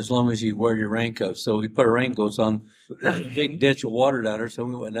get as long as you wear your raincoat. So we put our raincoats on, a big ditch of water down there, so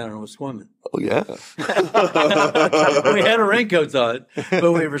we went down and was swimming. Oh, yeah. We had our raincoats on,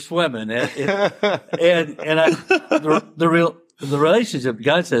 but we were swimming. The relationship,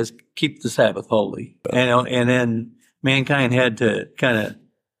 God says, keep the Sabbath holy. And then mankind had to kind of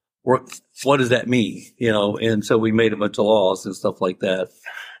work, what does that mean? And so we made a bunch of laws and stuff like that.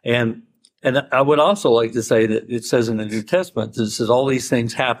 And I would also like to say that it says in the New Testament, it says all these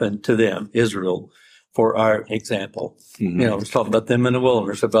things happened to them, Israel, for our example. Mm-hmm. It's talking about them in the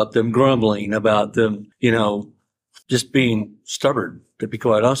wilderness, about them grumbling, about them, just being stubborn, to be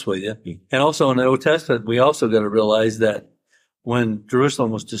quite honest with you. Mm-hmm. And also in the Old Testament, we also got to realize that when Jerusalem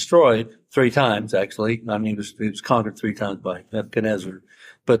was destroyed 3 times, actually, it was conquered 3 times by Nebuchadnezzar.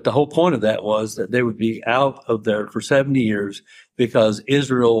 But the whole point of that was that they would be out of there for 70 years because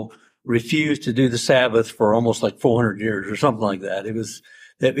Israel refused to do the Sabbath for almost like 400 years or something like that. It was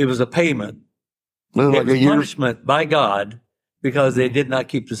a payment. It was punishment by God because they did not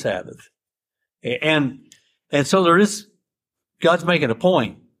keep the Sabbath. And so God's making a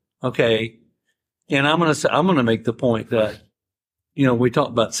point. Okay. And I'm going to make the point that, we talked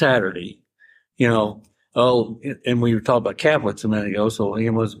about Saturday, and we were talking about Catholics a minute ago. So he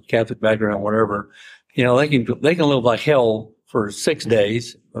was a Catholic background, whatever, they can live like hell for 6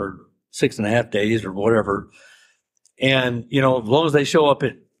 days or 6.5 days or whatever. And, as long as they show up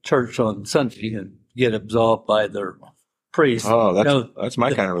at church on Sunday and get absolved by their priest. Oh, that's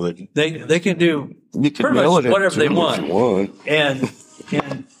my kind of religion. They can do pretty much whatever they want. And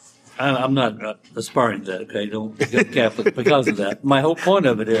I'm not aspiring to that, okay? Don't get Catholic because of that. My whole point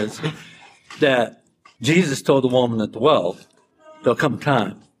of it is that Jesus told the woman at the well, there'll come a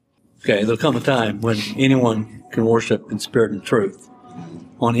time, okay? There'll come a time when anyone can worship in spirit and truth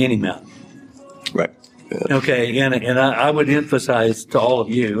on any mountain. Right. Yeah. Okay, and I would emphasize to all of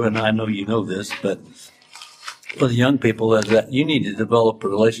you, and I know you know this, but for the young people, is that you need to develop a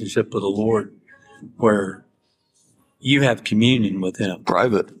relationship with the Lord where you have communion with Him.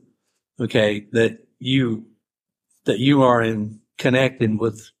 Private. Okay, that you are connecting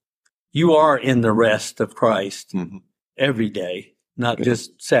with, you are in the rest of Christ every day, not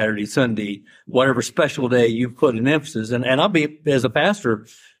just Saturday, Sunday, whatever special day you put an emphasis. And I'll be, as a pastor,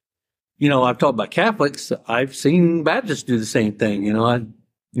 I've talked about Catholics. I've seen Baptists do the same thing.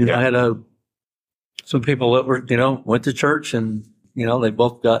 I had some people that were, went to church and, they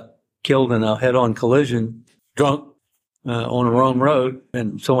both got killed in a head-on collision, drunk, on the wrong road,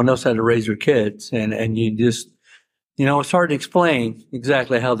 and someone else had to raise their kids. And you just, it's hard to explain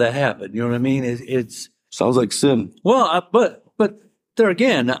exactly how that happened. You know what I mean? It's Sounds like sin. well, but there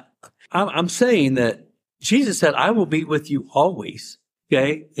again, I'm saying that Jesus said, "I will be with you always."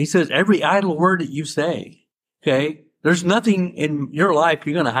 Okay, He says every idle word that you say. Okay, there's nothing in your life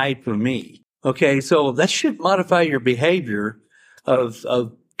you're going to hide from me. Okay, so that should modify your behavior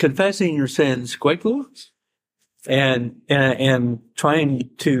of confessing your sins quickly and trying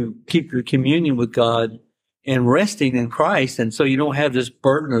to keep your communion with God and resting in Christ. And so you don't have this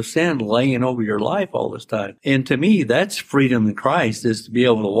burden of sin laying over your life all this time. And to me, that's freedom in Christ, is to be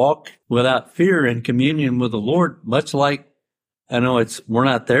able to walk without fear in communion with the Lord, much like, I know we're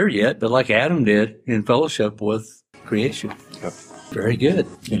not there yet, but like Adam did in fellowship with creation. Yep. Very good.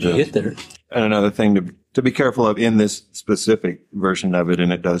 You get there. And another thing to be careful of in this specific version of it,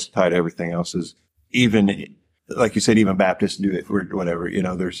 and it does tie to everything else, is even, like you said, even Baptists do it or whatever.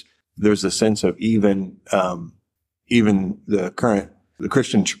 There's a sense of even the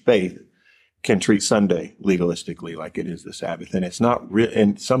Christian faith can treat Sunday legalistically like it is the Sabbath, and it's not.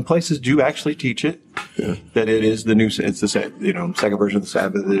 And some places do actually teach it that it is it's the second version of the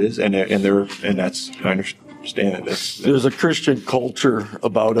Sabbath. It is, and that's, I understand it. There's a Christian culture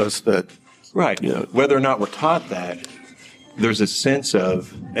about us that, right. Yeah. Whether or not we're taught that, there's a sense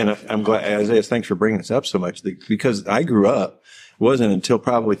of, and I'm glad, Isaiah, thanks for bringing this up so much, because I grew up. It wasn't until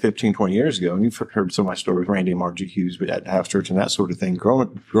probably 15, 20 years ago, and you've heard some of my stories, Randy and Margie Hughes at house church and that sort of thing,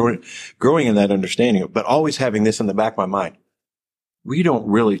 growing in that understanding, but always having this in the back of my mind. We don't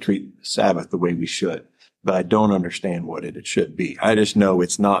really treat Sabbath the way we should, but I don't understand what it should be. I just know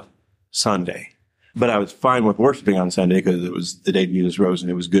it's not Sunday. But I was fine with worshiping on Sunday because it was the day Jesus rose,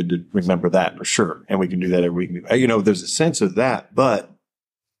 and it was good to remember that for sure. And we can do that every week. There's a sense of that, but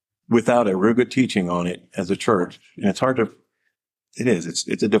without a real good teaching on it as a church, and it's hard to. It is.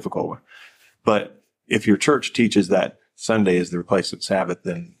 It's a difficult one. But if your church teaches that Sunday is the replacement Sabbath,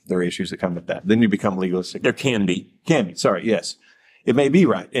 then there are issues that come with that. Then you become legalistic. There can be. Sorry. Yes. It may be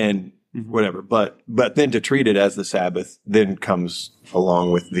right and whatever. But then to treat it as the Sabbath then comes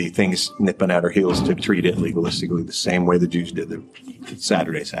along with the things nipping at our heels to treat it legalistically the same way the Jews did the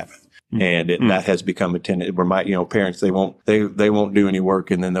Saturday Sabbath. And that has become a tendency where parents, they won't do any work,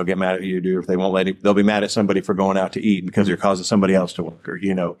 and then they'll get mad at you if they won't they'll be mad at somebody for going out to eat because you're causing somebody else to work, or,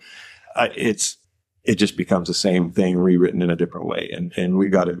 it just becomes the same thing rewritten in a different way. And we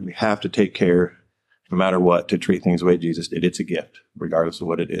have to take care, no matter what, to treat things the way Jesus did. It's a gift, regardless of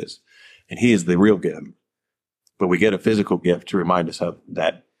what it is. And He is the real gift. But we get a physical gift to remind us of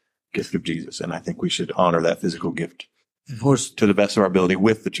that gift of Jesus. And I think we should honor that physical gift. Of course, to the best of our ability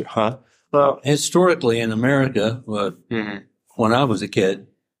with the church. Well, historically in America, when I was a kid,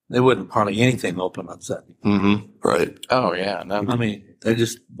 there wasn't hardly anything open on Sunday. Mm-hmm. Right. Oh yeah. No. I mean, there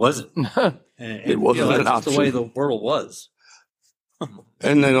just wasn't. It wasn't an that's option. the way the world was.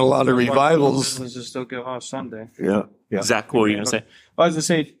 And then a lot of revivals. Businesses still go off Sunday. Yeah. Exactly what were you going to say? I was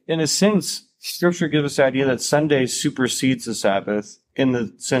going to say, in a sense, Scripture gives us the idea that Sunday supersedes the Sabbath in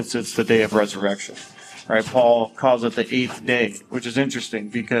the sense it's the day of resurrection. Right? Paul calls it the eighth day, which is interesting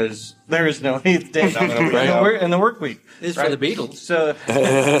because there is no eighth day in the work week. It's for the Beatles. So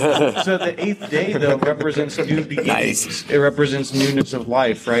the eighth day, though, represents new beginnings. Nice. It represents newness of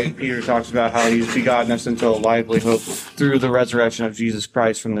life, right? Peter talks about how He's begotten us into a lively hope through the resurrection of Jesus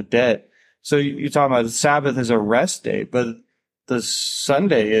Christ from the dead. So you're talking about the Sabbath is a rest day, but the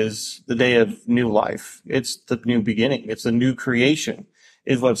Sunday is the day of new life. It's the new beginning. It's the new creation,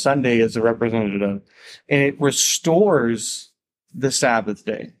 is what Sunday is a representative of. And it restores the Sabbath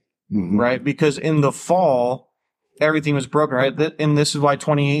day, right? Because in the fall, everything was broken, right? And this is why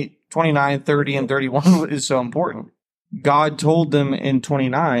 28, 29, 30, and 31 is so important. God told them in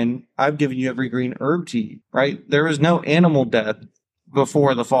 29, I've given you every green herb to eat, right? There is no animal death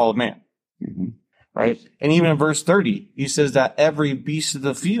before the fall of man, right? And even in verse 30, He says that every beast of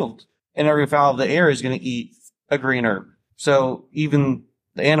the field and every fowl of the air is going to eat a green herb. So even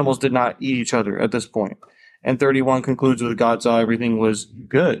the animals did not eat each other at this point. And 31 concludes with God saw everything was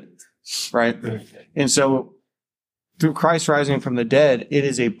good, right? And so through Christ rising from the dead, it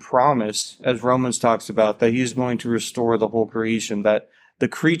is a promise, as Romans talks about, that He is going to restore the whole creation, that the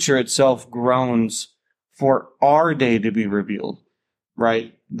creature itself groans for our day to be revealed,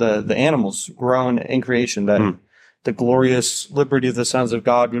 right? The animals groan in creation, that the glorious liberty of the sons of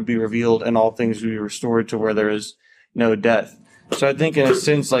God would be revealed and all things would be restored to where there is no death. So I think in a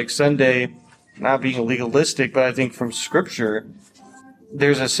sense, like Sunday, not being legalistic, but I think from Scripture,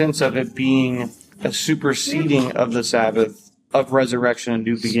 there's a sense of it being a superseding of the Sabbath, of resurrection and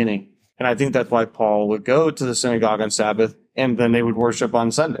new beginning. And I think that's why Paul would go to the synagogue on Sabbath, and then they would worship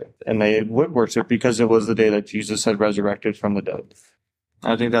on Sunday. And they would worship because it was the day that Jesus had resurrected from the dead.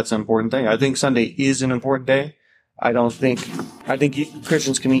 I think that's an important thing. I think Sunday is an important day. I think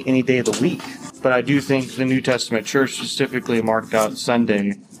Christians can meet any day of the week. But I do think the New Testament church specifically marked out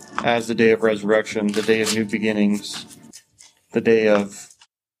Sunday as the day of resurrection, the day of new beginnings, the day of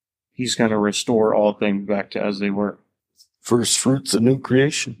he's going to restore all things back to as they were. First fruits of new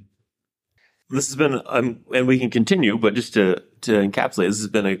creation. This has been, and we can continue, but just to encapsulate, this has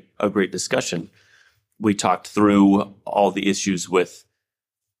been a great discussion. We talked through all the issues with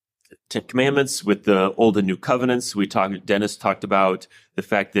Ten Commandments, with the Old and New Covenants. Dennis talked about the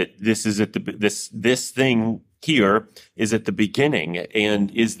fact that this is at this thing here is at the beginning, and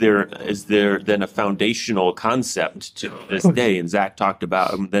is there then a foundational concept to this day? And Zach talked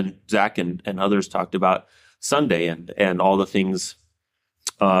about, then Zach and others talked about Sunday and all the things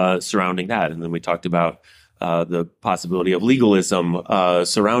surrounding that. And then we talked about the possibility of legalism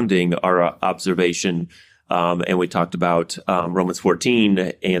surrounding our observation. And we talked about Romans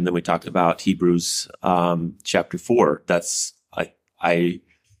 14, and then we talked about Hebrews chapter 4. I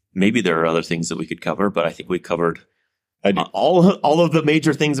maybe there are other things that we could cover, but I think we covered all of the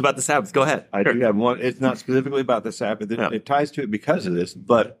major things about the Sabbath. Go ahead. I do have one. It's not specifically about the Sabbath. It ties to it because of this.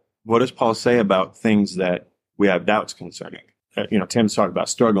 But what does Paul say about things that we have doubts concerning? Tim's talking about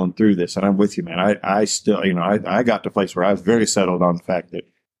struggling through this, and I'm with you, man. I still, I got to a place where I was very settled on the fact that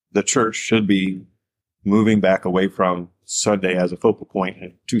the church should be moving back away from Sunday as a focal point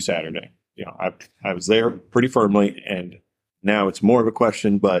to Saturday. I was there pretty firmly, and now it's more of a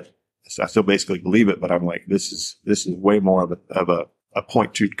question, but I still basically believe it. But I'm like, this is way more of a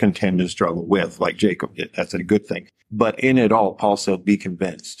point to contend and struggle with, like Jacob did. That's a good thing. But in it all, Paul said, be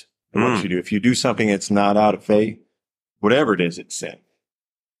convinced. And what you do, if you do something that's not out of faith, whatever it is, it's sin.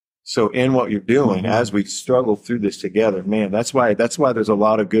 So in what you're doing, as we struggle through this together, man, that's why there's a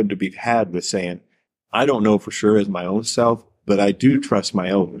lot of good to be had with saying, I don't know for sure as my own self, but I do trust my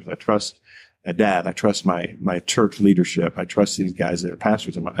elders. I trust a dad. I trust my church leadership. I trust these guys that are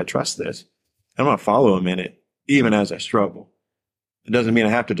pastors. I trust this. I'm going to follow them in it, even as I struggle. It doesn't mean I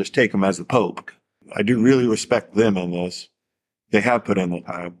have to just take them as the Pope. I do really respect them in this. They have put in the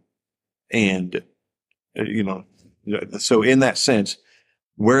time. And, so in that sense,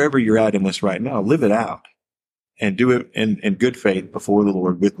 wherever you're at in this right now, live it out and do it in good faith before the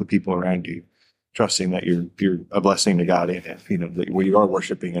Lord with the people around you, trusting that you're a blessing to God in it, that you are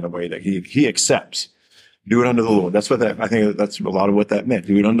worshiping in a way that he accepts. Do it unto the Lord. I think that's a lot of what that meant.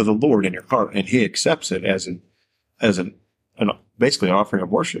 Do it unto the Lord in your heart, and he accepts it as basically an offering of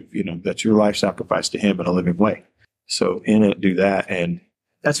worship, that's your life sacrifice to him in a living way. So in it, do that, and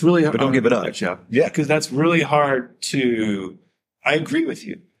that's really hard. But don't give it up. Yeah, because that's really hard to. I agree with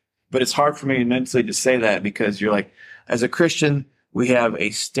you, but it's hard for me mentally to say that because you're like, as a Christian, we have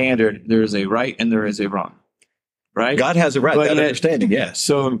a standard. There is a right and there is a wrong, right? God has a right. That understanding, yes.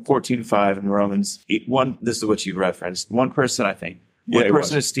 So in 14:5 in Romans, this is what you referenced. One person, I think, one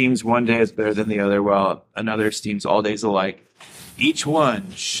person esteems one day as better than the other, while another esteems all days alike. Each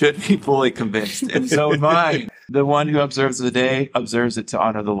one should be fully convinced. And so mine, the one who observes the day observes it to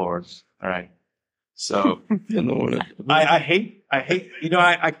honor the Lord. All right. So I hate,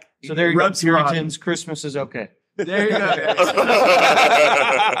 So there you go, Puritans, Christmas is okay. There you go.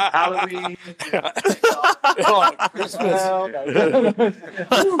 Halloween. Christmas.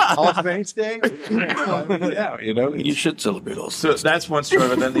 All Saints Day. Yeah, You should celebrate all. So that's one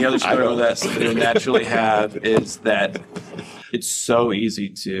struggle. Then the other struggle that we naturally have is that it's so easy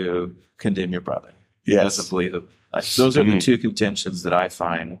to condemn your brother. Yes. Doesn't believe him. Those are the two contentions that I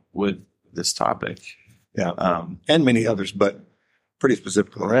find with this topic. Yeah. And many others, but pretty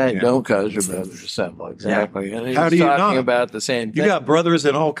specifically. Right. Don't cause your brothers to assemble. Exactly. And he's How do you talking not? about the same thing. You got brothers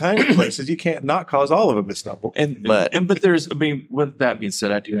in all kinds of places. You can't not cause all of them to stumble. But with that being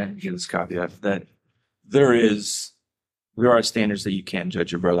said, I do have to give this caveat that there are standards that you can't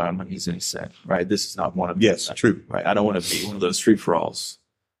judge your brother on when he's in sin, right? This is not one of them. Yes, true. Right. I don't want to be one of those free for alls.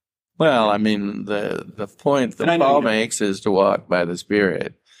 Well, I mean, the point that Paul makes is to walk by the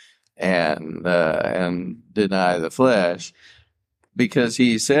Spirit and deny the flesh, because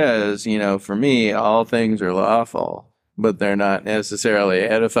he says, for me, all things are lawful, but they're not necessarily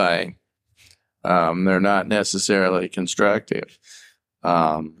edifying. They're not necessarily constructive. He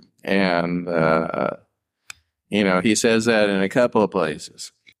says that in a couple of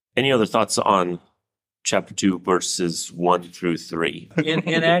places. Any other thoughts on chapter 2, verses 1 through 3.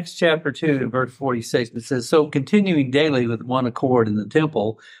 In Acts chapter 2, verse 46, it says, "So continuing daily with one accord in the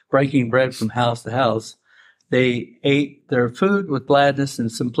temple, breaking bread from house to house, they ate their food with gladness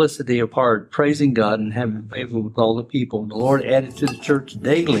and simplicity of heart, praising God and having favor with all the people. And the Lord added to the church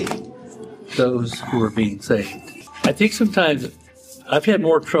daily those who were being saved." I think sometimes I've had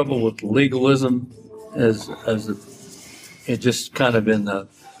more trouble with legalism it just kind of in the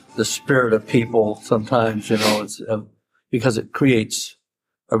spirit of people sometimes, it's because it creates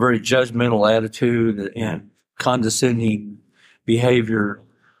a very judgmental attitude and condescending behavior,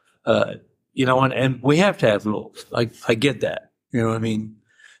 and we have to have rules. I get that, you know what I mean?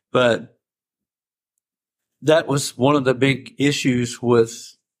 But that was one of the big issues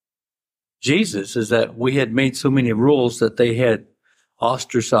with Jesus, is that we had made so many rules that they had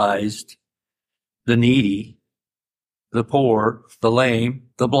ostracized the needy, the poor, the lame,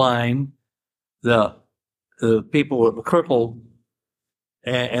 the blind, the people that were crippled,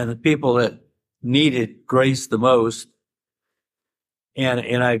 and the people that needed grace the most. And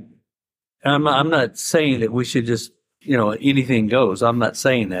I'm not saying that we should just, anything goes. I'm not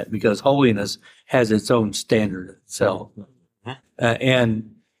saying that, because holiness has its own standard itself.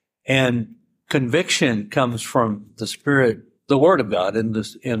 And conviction comes from the Spirit, the Word of God, and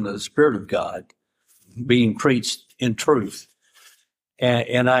the Spirit of God being preached in truth. And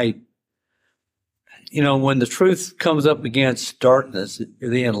when the truth comes up against darkness,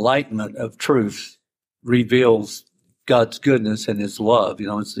 the enlightenment of truth reveals God's goodness and His love.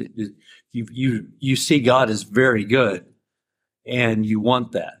 You see God as very good, and you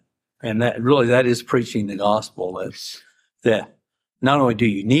want that. And that is preaching the gospel. That not only do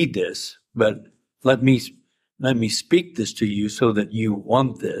you need this, but let me speak this to you so that you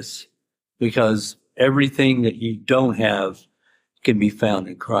want this, because everything that you don't have can be found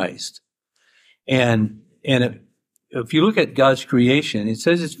in Christ. And if you look at God's creation, it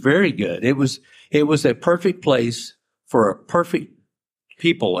says it's very good. It was a perfect place for a perfect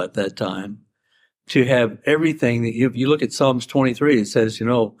people at that time to have everything. If you look at Psalms 23, it says,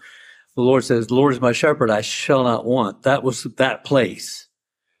 the Lord says, "The Lord is my shepherd, I shall not want." That was that place.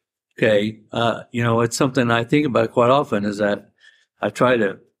 Okay. It's something I think about quite often, is that I try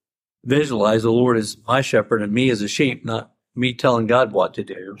to visualize the Lord as my shepherd and me as a sheep, not me telling God what to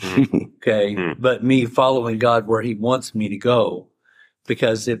do. Okay. But me following God where He wants me to go.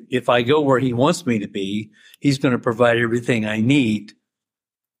 Because if I go where He wants me to be, He's going to provide everything I need.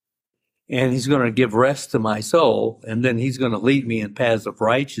 And He's going to give rest to my soul. And then He's going to lead me in paths of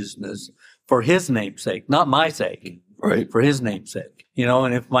righteousness for His name's sake, not my sake. Right. For His name's sake.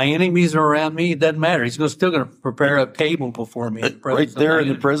 And if my enemies are around me, it doesn't matter. He's still going to prepare a table before me. Right there in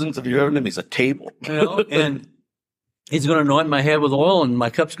the presence of your enemies, a table. And He's going to anoint my head with oil, and my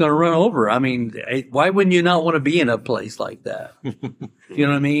cup's going to run over. I mean, why wouldn't you not want to be in a place like that? You know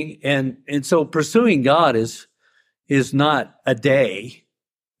what I mean? And so pursuing God is not a day.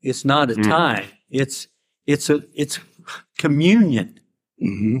 It's not a time. It's communion.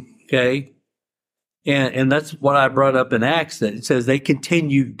 Mm-hmm. Okay. And that's what I brought up in Acts, that it says they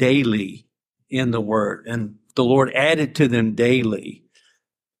continued daily in the Word, and the Lord added to them daily,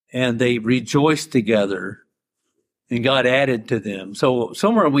 and they rejoiced together, and God added to them. So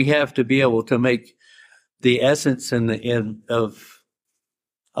somewhere we have to be able to make the essence and the end of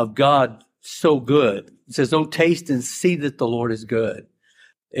God so good. It says, "Oh, taste and see that the Lord is good."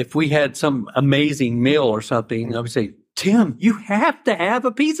 If we had some amazing meal or something, I would say, "Tim, you have to have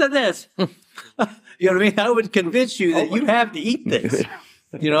a piece of this." You know what I mean? I would convince you that you have to eat this.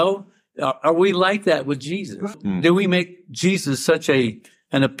 Are we like that with Jesus? Do we make Jesus such an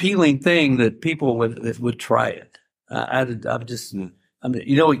appealing thing that people would try it?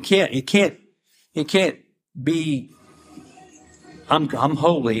 It can't be. I'm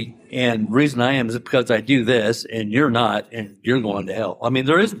holy, and the reason I am is because I do this, and you're not, and you're going to hell. I mean,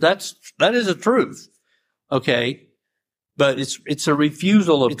 that is a truth. Okay. But it's a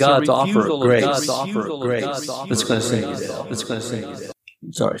refusal of God's offer of grace. Let's go sing it.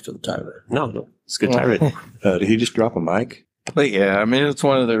 Sorry for the tirade. No, it's a good tirade. Did he just drop a mic? But yeah, I mean, it's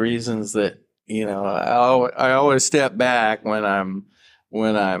one of the reasons that I always step back when I'm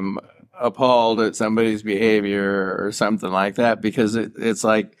appalled at somebody's behavior or something like that, because it's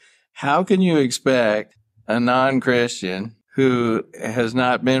like, how can you expect a non-Christian who has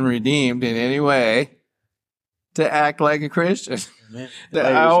not been redeemed in any way to act like a Christian?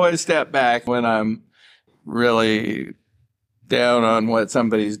 I always step back when I'm really down on what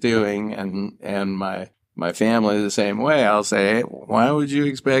somebody's doing, and my family the same way. I'll say, why would you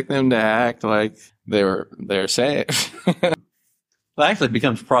expect them to act like they're saved? Well, actually, it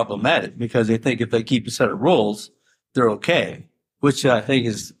becomes problematic because they think if they keep a set of rules, they're okay, which I think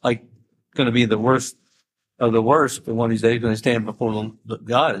is like going to be the worst of the worst. But one of these days, going to stand before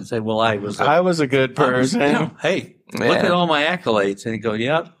God and say, "Well, I was a good person. hey, look at all my accolades," and he go,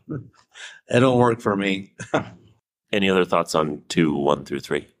 "Yep, that don't work for me." Any other thoughts on 2, 1 through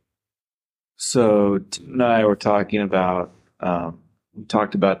 3? So Tim and I were talking about, we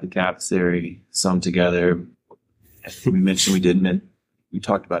talked about the gap theory some together. We mentioned we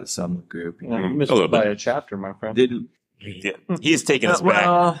talked about it some in the group. You know, you missed A little it by bit. a chapter, my friend. Didn't Yeah. He's taking us back.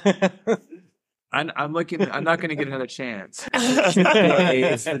 well, I'm looking. I'm not going to get another chance. It's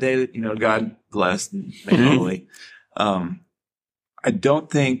the day that God blessed and made holy. I don't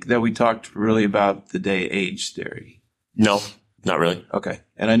think that we talked really about the day age theory. No, not really. Okay,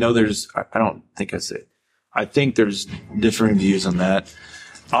 and I know I don't think I said. I think there's differing views on that.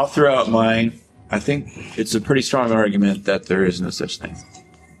 I'll throw out mine. I think it's a pretty strong argument that there is no such thing.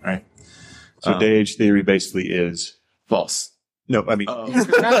 Right? So day age theory basically is False. no. I mean, All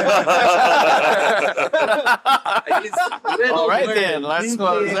right then, let's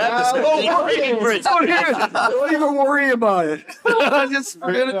close that. Don't even worry about it. Just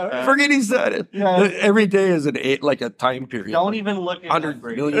forget he said it. Every day is like a time period. Don't even look at 100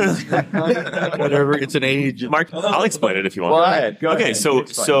 million, whatever. It's an age. Mark, I'll explain it if you want. Go ahead. Okay, so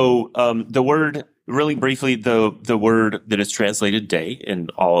the word, really briefly, the word that is translated day in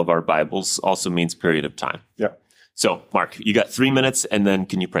all of our Bibles also means period of time. yeah. So, Mark, you got 3 minutes, and then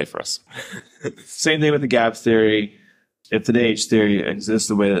can you pray for us? Same thing with the gap theory. If the day age theory exists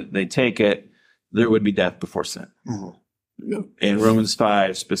the way that they take it, there would be death before sin. And Romans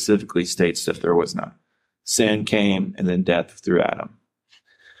 5 specifically states that there was not. Sin came and then death through Adam.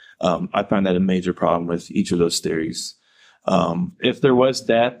 I find that a major problem with each of those theories. If there was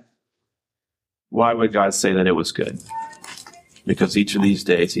death, why would God say that it was good? Because each of these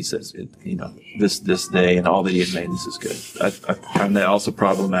days, he says, this day and all that he had made, this is good. I find that also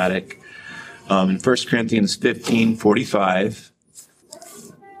problematic. In 1 Corinthians 15:45,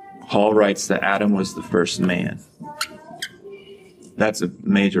 Paul writes that Adam was the first man. That's a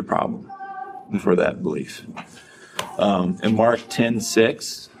major problem for that belief. In Mark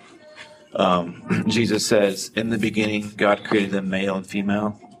 10:6, Jesus says, in the beginning, God created them male and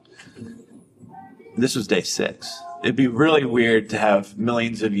female. This was day 6. It'd be really weird to have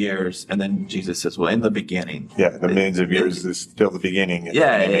millions of years, and then Jesus says, well, in the beginning. Yeah, the millions of years is still the beginning.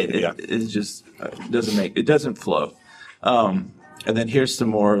 It's just it doesn't flow. And then here's some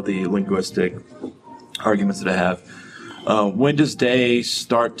more of the linguistic arguments that I have. When does day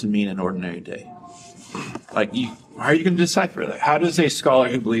start to mean an ordinary day? How are you going to decipher that? How does a scholar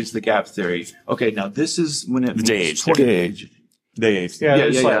who believes the gap theory? Okay, now this is when it Day means age. Day age. Day age.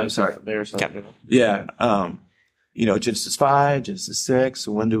 Yeah, I'm sorry. There's something. Yeah. Genesis 5, Genesis 6.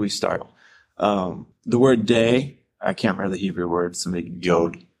 When do we start? The word day, I can't remember the Hebrew word. Somebody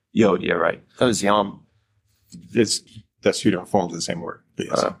Yod, yeah, right. That was Yom. That's 2 different forms of the same word. But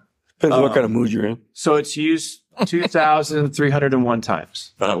yes. Depends on what kind of mood you're in. So it's used 2,301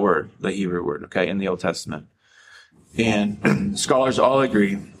 times, that word, the Hebrew word, okay, in the Old Testament. And scholars all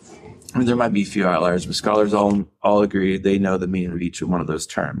agree, I mean, there might be a few outliers, but scholars all agree they know the meaning of each one of those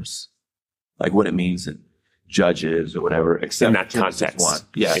terms, like what it means in Judges or whatever, except In that Genesis context. 1.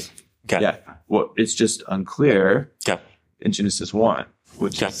 Yeah. Okay. Yeah. Well, it's just unclear Okay. in Genesis 1,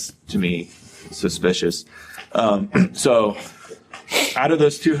 which Okay. is, to me, suspicious. So out of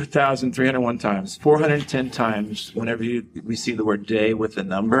those 2,301 times, 410 times, whenever we see the word day with a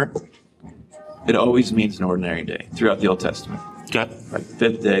number, it always means an ordinary day throughout the Old Testament. Okay. Like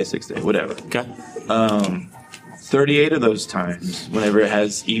 5th day, 6th day, whatever. Okay. 38 of those times, whenever it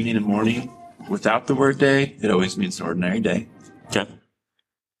has evening and morning without the word day, it always means an ordinary day. Okay.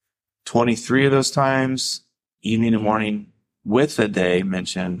 23 of those times, evening and morning with a day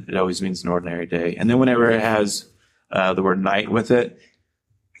mentioned, it always means an ordinary day. And then whenever it has the word night with it,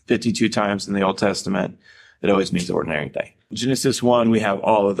 52 times in the Old Testament, it always means ordinary day. Genesis 1, we have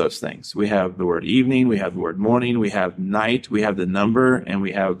all of those things. We have the word evening, we have the word morning, we have night, we have the number, and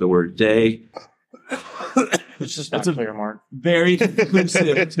we have the word day. It's just not clear, Mark. Very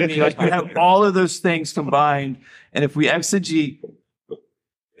conclusive to me. Like, we have all of those things combined. And if we exegete,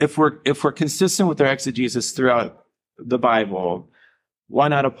 if we're consistent with our exegesis throughout the Bible, why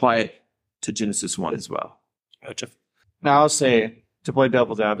not apply it to Genesis 1 as well? Gotcha. Now I'll say, to play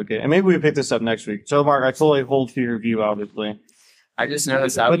devil's advocate, and maybe we pick this up next week. So, Mark, I fully hold to your view, obviously. I just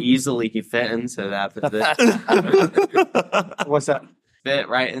noticed how easily he fit into that position. What's that? fit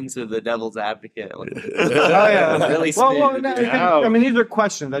right into the devil's advocate. Oh yeah, Really well, spin. no, I mean, these are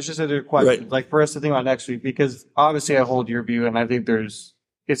questions. That's just that they're questions, Right. like for us to think about next week. Because obviously, I hold your view, and I think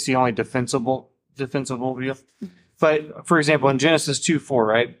it's the only defensible view. But for example, in Genesis 2:4,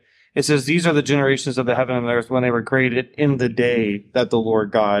 right, it says, "These are the generations of the heaven and the earth when they were created in the day that the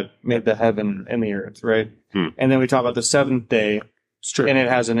Lord God made the heaven and the earth." Right, and then we talk about the seventh day, and it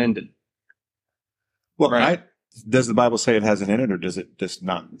hasn't ended. Well, Right. does the Bible say it hasn't ended, or does it just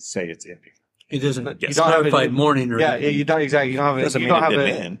not say it's ending? It doesn't You don't have it clarify in- morning or Yeah, evening. you don't exactly. You don't have it. Doesn't You mean don't it have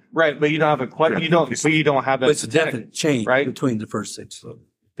didn't it end. right, but you don't have a you don't. But you don't have But that. it's a definite change Right. between the first six. So.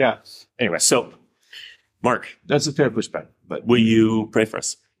 Yeah. Anyway, so Mark, That's a fair perspective. But will you pray for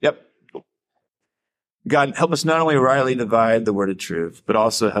us? Yep. God, help us not only rightly divide the word of truth, but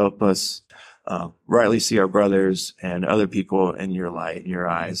also help us rightly see our brothers and other people in your light, in your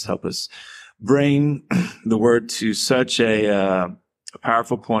eyes. Help us bring the word to such a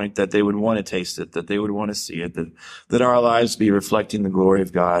powerful point that they would want to taste it, that they would want to see it, that our lives be reflecting the glory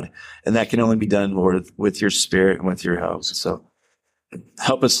of God. And that can only be done, Lord, with your spirit and with your help. So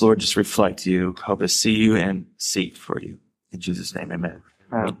help us, Lord, just reflect you. Help us see you and seek for you. In Jesus' name, amen.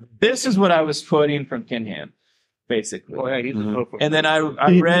 This is what I was quoting from Kinham, basically. Well, yeah, he's a hopeful. And then I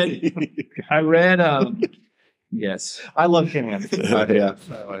read, yes. I love Kenny. yeah.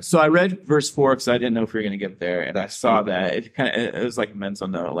 So I read verse 4 because I didn't know if we were going to get there, and I saw that it was like a mental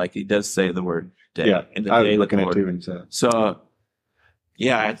note, like he does say the word day. Yeah. In the I day was of the looking at Lord. too. And so. So,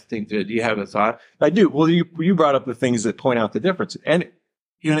 yeah, I think that. Do you have a thought? I do. Well, you brought up the things that point out the difference, and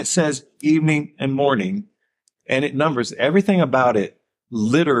it says evening and morning, and it numbers everything about it.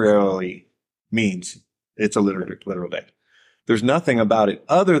 Literally means it's a literal day. There's nothing about it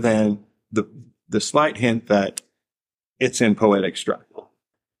other than the slight hint that it's in poetic style.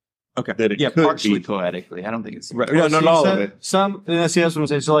 Okay. That it Yeah, could partially be. poetically. I don't think it's. Right. No, not all of it. Some, and that's what I'm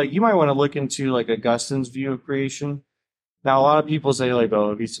saying. So, like, you might want to look into like Augustine's view of creation. Now, a lot of people say like,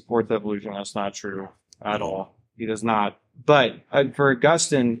 "Oh, he supports evolution." That's not true at all. He does not. But for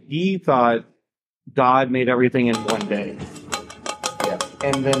Augustine, he thought God made everything in one day. Yeah.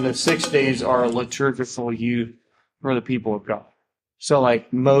 And then the 6 days are a liturgical use for the people of God. So,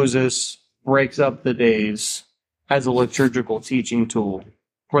 like, Moses breaks up the days as a liturgical teaching tool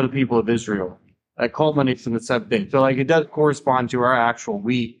for the people of Israel. That culminates in the seventh day. So, like, it does correspond to our actual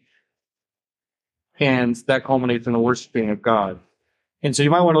week. And that culminates in the worshiping of God. And so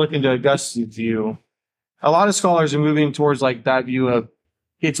you might want to look into Augustine's view. A lot of scholars are moving towards like that view of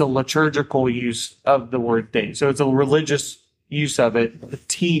it's a liturgical use of the word day. So it's a religious use of it to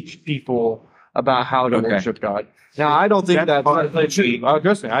teach people about how to worship God. Now, I don't think that's Augustine.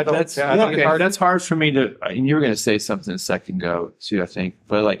 I don't. That's I think it's hard. that's hard for me to. And you were going to say something a second ago too, I think.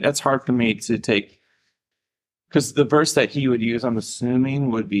 But like that's hard for me to take because the verse that he would use, I'm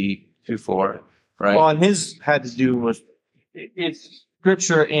assuming, would be 2:4, right? Well, and his had to do with it's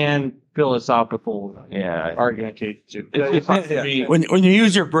scripture and philosophical Yeah. argumentation. It has to be- When you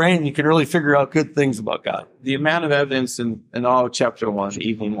use your brain, you can really figure out good things about God. the amount of evidence in all of chapter 1,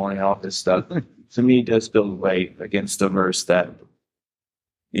 evening, morning, all this stuff, to me does build weight against a verse that,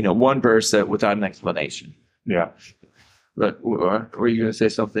 one verse that without an explanation. Yeah. But were you going to say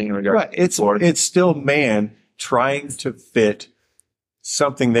something in regards Right. to It's still man trying to fit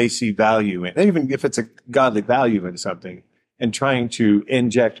something they see value in, even if it's a godly value in something, and trying to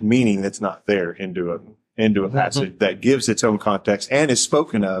inject meaning that's not there into a passage that gives its own context and is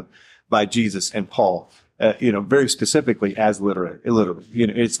spoken of by Jesus and Paul, very specifically as literal.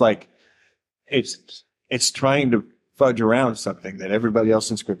 It's like it's trying to fudge around something that everybody else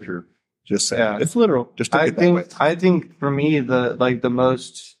in Scripture just said. Yeah. It's literal. Just took it that way. I think for me the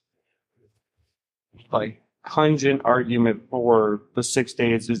most pungent argument for the 6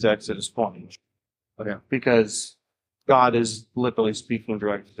 days is Exodus 20. Okay. Because God is literally speaking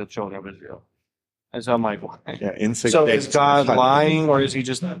directly to the children of Israel. And so I'm like, why? Yeah, in 6 So days. is God lying, or is he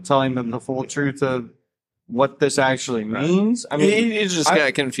just not telling them the full truth of what this actually means? I mean, he just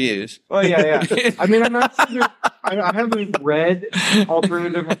got confused. well, yeah. I mean, I'm not sure. I haven't read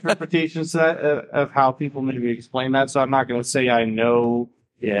alternative interpretations of how people maybe explain that, so I'm not going to say I know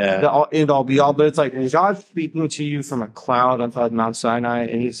the end all be all. But it's like when God's speaking to you from a cloud on top of Mount Sinai,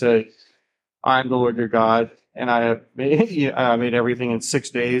 and He says, "I'm the Lord your God, and I have made everything in 6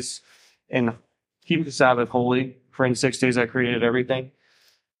 days, and keep the Sabbath holy. For in 6 days I created everything."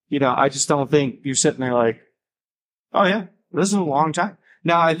 I just don't think you're sitting there like, "Oh yeah, this is a long time."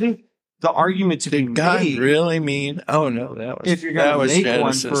 Now I think the argument to be God made, really mean? Oh no, that was if you're that going to was make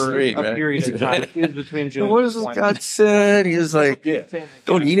one Genesis for 3, a right? period of time, is between June What is this God said? He was like,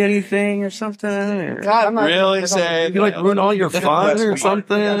 don't eat anything or something. Or, God really said he like ruined all your fun or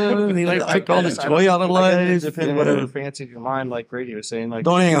something. He like took all the joy out of life. Depends whatever fancies your mind, like Grady was saying. Like,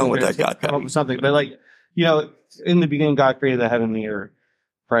 Don't hang out with that God. come up with something, but like, in the beginning, God created the heaven and the earth,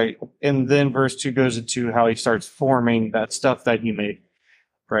 right? And then verse 2 goes into how he starts forming that stuff that he made,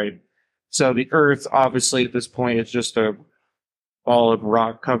 right? So the earth, obviously, at this point, is just a ball of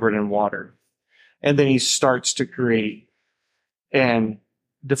rock covered in water. And then he starts to create and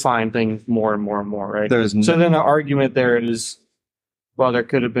define things more and more and more, right? So then the argument there is, well, there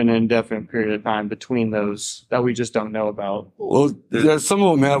could have been an indefinite period of time between those that we just don't know about. Well, some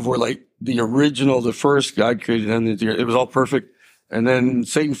of them have where like the first God created, and it was all perfect. And then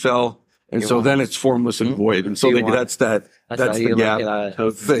Satan fell. And so then it's formless and void. And so that's the gap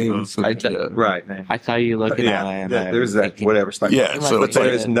thing. Right. I saw you looking at it. There's that whatever. Yeah. So But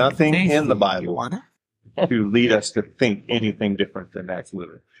there is nothing in the Bible to lead us to think anything different than that's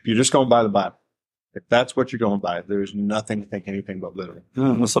literal. If you're just going by the Bible, if that's what you're going by, there's nothing to think anything but literal.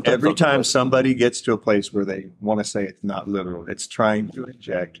 Every time somebody gets to a place where they want to say it's not literal, it's trying to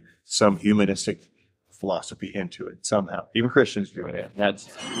inject some humanistic philosophy into it somehow. Even Christians do it.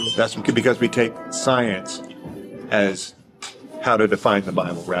 That's because we take science as how to define the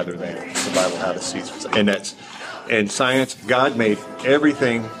Bible rather than the Bible how to see it. And science, God made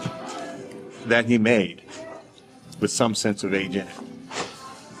everything that he made with some sense of age in it.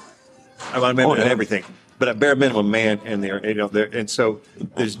 I mean, everything, but at bare minimum, man in there, and so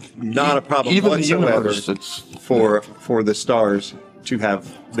there's not a problem even whatsoever for the stars to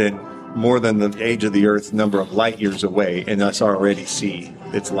have been more than the age of the Earth, number of light years away, and us already see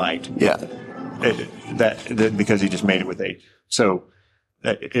its light. Yeah, that because he just made it with age. So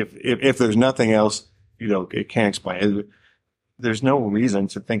if there's nothing else, it can't explain it. There's no reason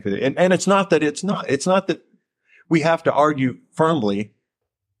to think that, and it's not that it's not that we have to argue firmly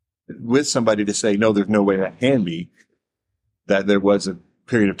with somebody to say no, there's no way that can be, that there was a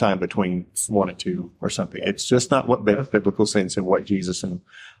period of time between 1 and 2 or something. It's just not what biblical sense and what Jesus and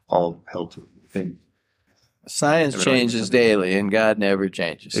all held to think. Science changes daily, and God never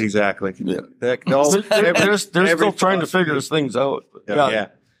changes. Exactly. Yeah. They're still trying to figure these things out. Yeah.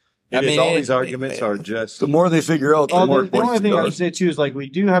 All these arguments are just the more they figure out, the more. The only thing I would say too is like we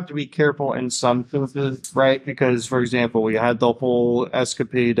do have to be careful in some instances, right? Because, for example, we had the whole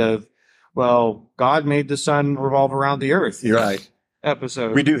escapade of, well, God made the sun revolve around the earth. You're right.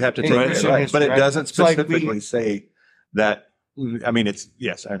 Episode. We do have to take it, right? But it doesn't specifically like say that. I mean,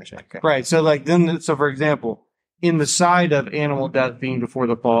 yes, I understand. Okay. Right. So, for example, in the side of animal death being before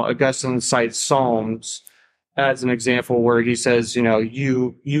the fall, Augustine cites Psalms as an example where he says,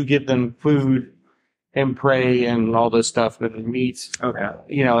 you give them food and pray and all this stuff and meat. Okay.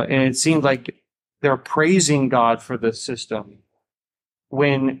 And it seems like they're praising God for the system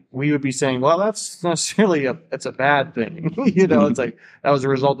when we would be saying, well, that's necessarily it's a bad thing. It's like that was a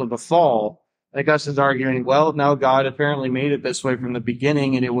result of the fall. Augustine's arguing, well, no, God apparently made it this way from the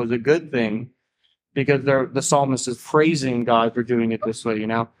beginning, and it was a good thing because the psalmist is praising God for doing it this way,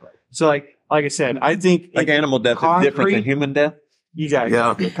 So, like I said, I think animal death is different than human death. Kind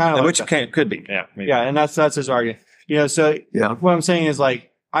of which could be. Yeah, maybe. Yeah, and that's his argument. So what I'm saying is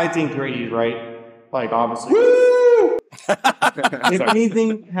like I think Grady's right. Like obviously. If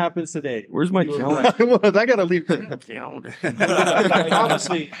anything happens today, where's my calendar? I gotta leave.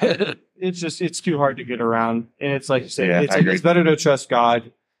 Honestly, it's too hard to get around, and it's like you say, Yeah, it's better to trust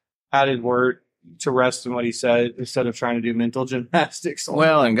God at His word to rest in what He said instead of trying to do mental gymnastics.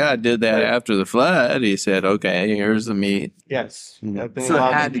 Well, and God did that after the flood. He said, "Okay, here's the meat." Yes, so it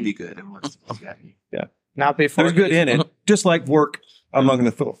had to be good. It was. Yeah, not before. There's good in it, just like work among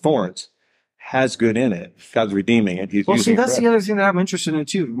the thorns has good in it. God's redeeming it. He's using that's the other thing that I'm interested in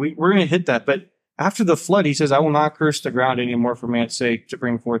too. We're going to hit that, but after the flood, He says, "I will not curse the ground anymore for man's sake to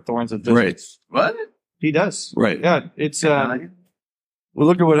bring forth thorns and thistles." What? He does. Right. Yeah. It's well,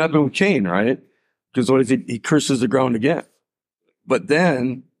 look at what happened with Cain, right? Because what is he curses the ground again. But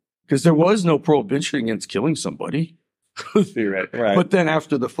then, because there was no prohibition against killing somebody. right. But then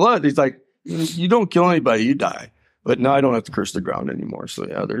after the flood, he's like, you don't kill anybody, you die. But now I don't have to curse the ground anymore. So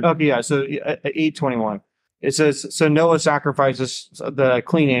So 8:21. It says, so Noah sacrifices the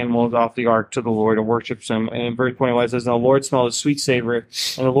clean animals off the ark to the Lord and worships Him. And in verse 21 it says, and the Lord smelled a sweet savor.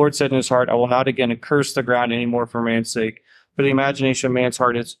 And the Lord said in His heart, I will not again curse the ground anymore for man's sake. For the imagination of man's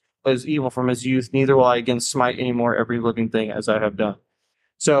heart is evil from his youth. Neither will I again smite anymore every living thing as I have done.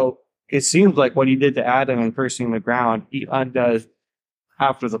 So it seems like what He did to Adam and cursing the ground, He undoes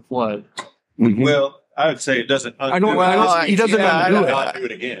after the flood. Well, I would say it doesn't. I don't. He doesn't undo not it. do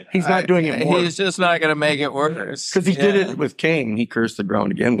it again. He's not doing it more He's just not going to make it worse. because he did it with Cain. He cursed the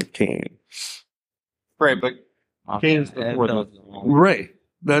ground again with Cain. Right, but Cain's before the Right.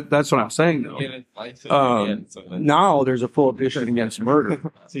 That's what I'm saying though. Now there's a prohibition against murder.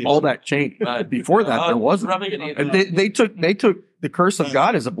 All that changed. Before that, there wasn't. And they took the curse of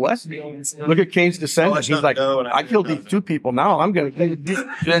God as a blessing. Look at Cain's descendants. He's like, I killed these 2 people. Now I'm going to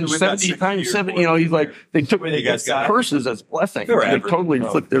then 70 times 7. You know, he's like, they took the curses as blessings. They totally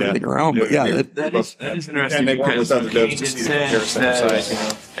flipped everything around. But yeah, That is interesting And they because want to Cain just says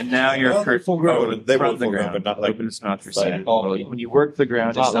that, and now you're cursed They from will the full grown, ground, but not like but it's not for side. sale. When you work the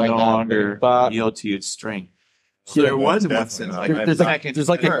ground, it's no longer yield to its strength. So there was one sense there's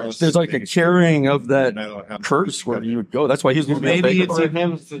like a carrying of that curse where you would go. That's why he's going to be maybe a it's in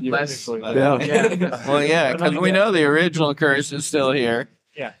him. Yeah. Well, yeah, because we know the original curse is still here.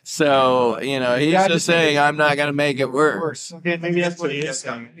 Yeah. So, he's just saying, I'm not going to make it worse. Okay, maybe that's what he is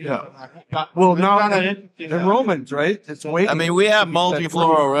saying. Yeah. Well, now in Romans, right? It's waiting. I mean, we have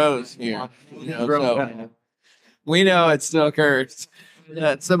multifloral rows here. So we know it's still cursed.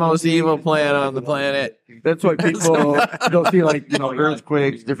 That's the most evil plant on the planet. That's why people don't see like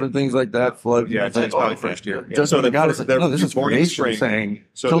earthquakes, different things like that, floods. Yeah, it's probably first year. Just So so the God is like, they're no, this is born in creation spring. saying,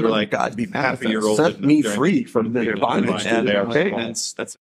 So children they're of God be half a year manifest, old set me during- free from the bondage. And they're Okay? That's